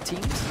to a lot of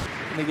teams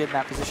when they get in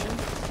that position.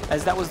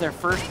 As that was their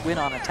first win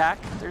on attack,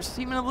 they're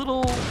seeming a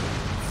little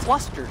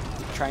flustered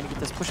trying to get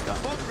this push gun.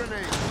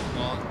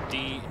 Well,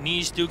 the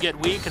knees do get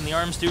weak and the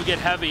arms do get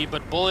heavy,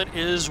 but Bullet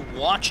is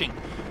watching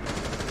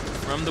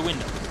from the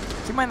window.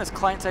 Keep in mind this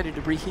client-sided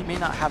debris, he may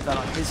not have that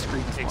on his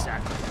screen as well.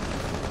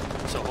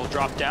 Exactly. So he'll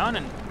drop down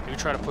and maybe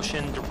try to push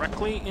in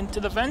directly into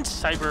the vents.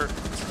 Cyber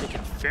is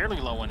taken fairly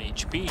low on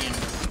HP,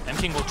 and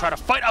M-King will try to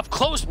fight up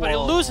close, but he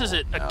loses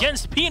it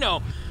against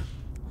Pino,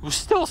 who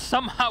still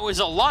somehow is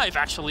alive,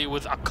 actually,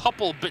 with a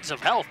couple bits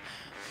of health.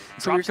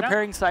 So you're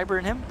comparing Cyber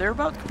and him? They're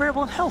about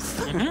comparable in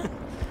health.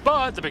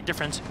 But the big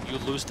difference, you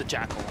lose the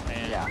Jackal,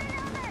 and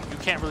you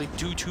can't really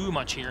do too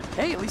much here.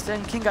 Hey, at least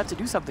M-King got to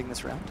do something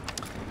this round.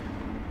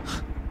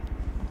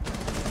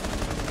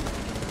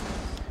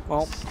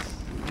 Well,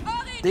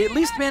 they at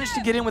least managed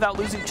to get in without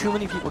losing too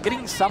many people.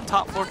 Getting some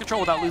top floor control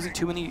without losing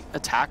too many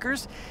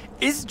attackers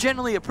is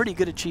generally a pretty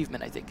good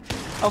achievement, I think.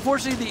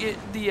 Unfortunately,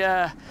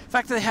 the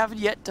fact that they haven't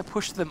yet to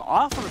push them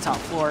off of the top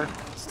floor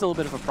is still a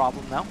bit of a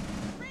problem now.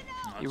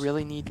 You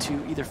really need to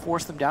either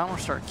force them down or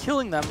start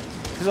killing them,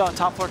 because without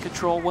top floor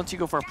control, once you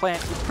go for a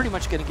plant, you're pretty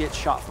much going to get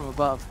shot from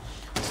above.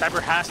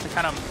 Cyber has to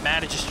kind of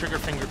manage his trigger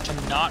finger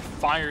to not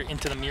fire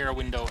into the mirror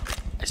window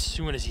as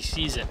soon as he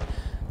sees it.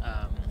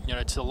 You know,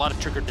 it's a lot of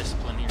trigger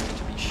discipline here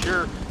to be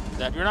sure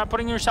that you're not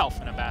putting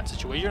yourself in a bad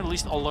situation, at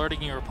least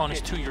alerting your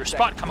opponents to your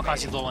spot.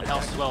 Kamikaze low on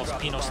health as well as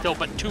Pino still,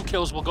 but 2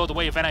 kills will go the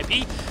way of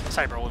NIP.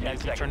 Cyber will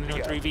immediately turn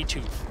into a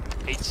 3v2.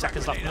 8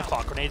 seconds left on the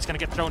clock. Grenade's going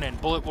to get thrown in.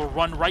 Bullet will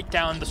run right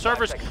down the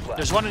servers.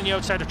 There's one on the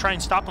outside to try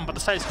and stop him, but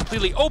the side is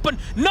completely open.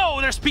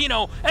 No, there's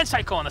Pino and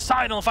Psycho on the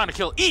side, and they'll find a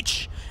kill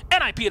each.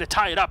 NIP to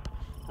tie it up.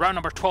 Round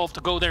number 12 to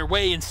go their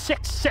way in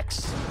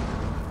 6-6.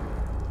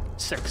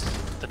 6,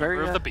 the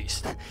number of the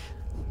beast.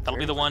 That'll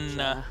be the one,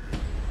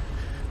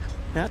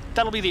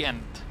 that'll be the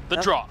end, the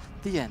draw.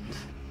 The end.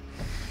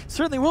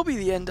 Certainly will be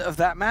the end of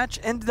that match,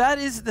 and that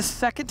is the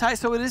second tie,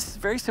 so it is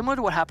very similar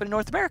to what happened in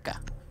North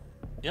America.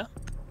 Yeah,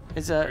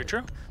 very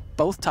true.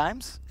 Both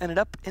times ended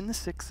up in the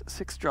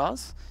 6-6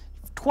 draws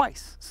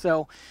twice.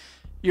 So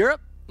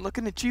Europe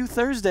looking at you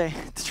Thursday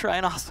to try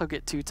and also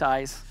get 2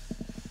 ties.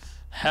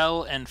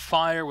 Hell and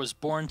Fire was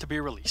born to be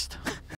released.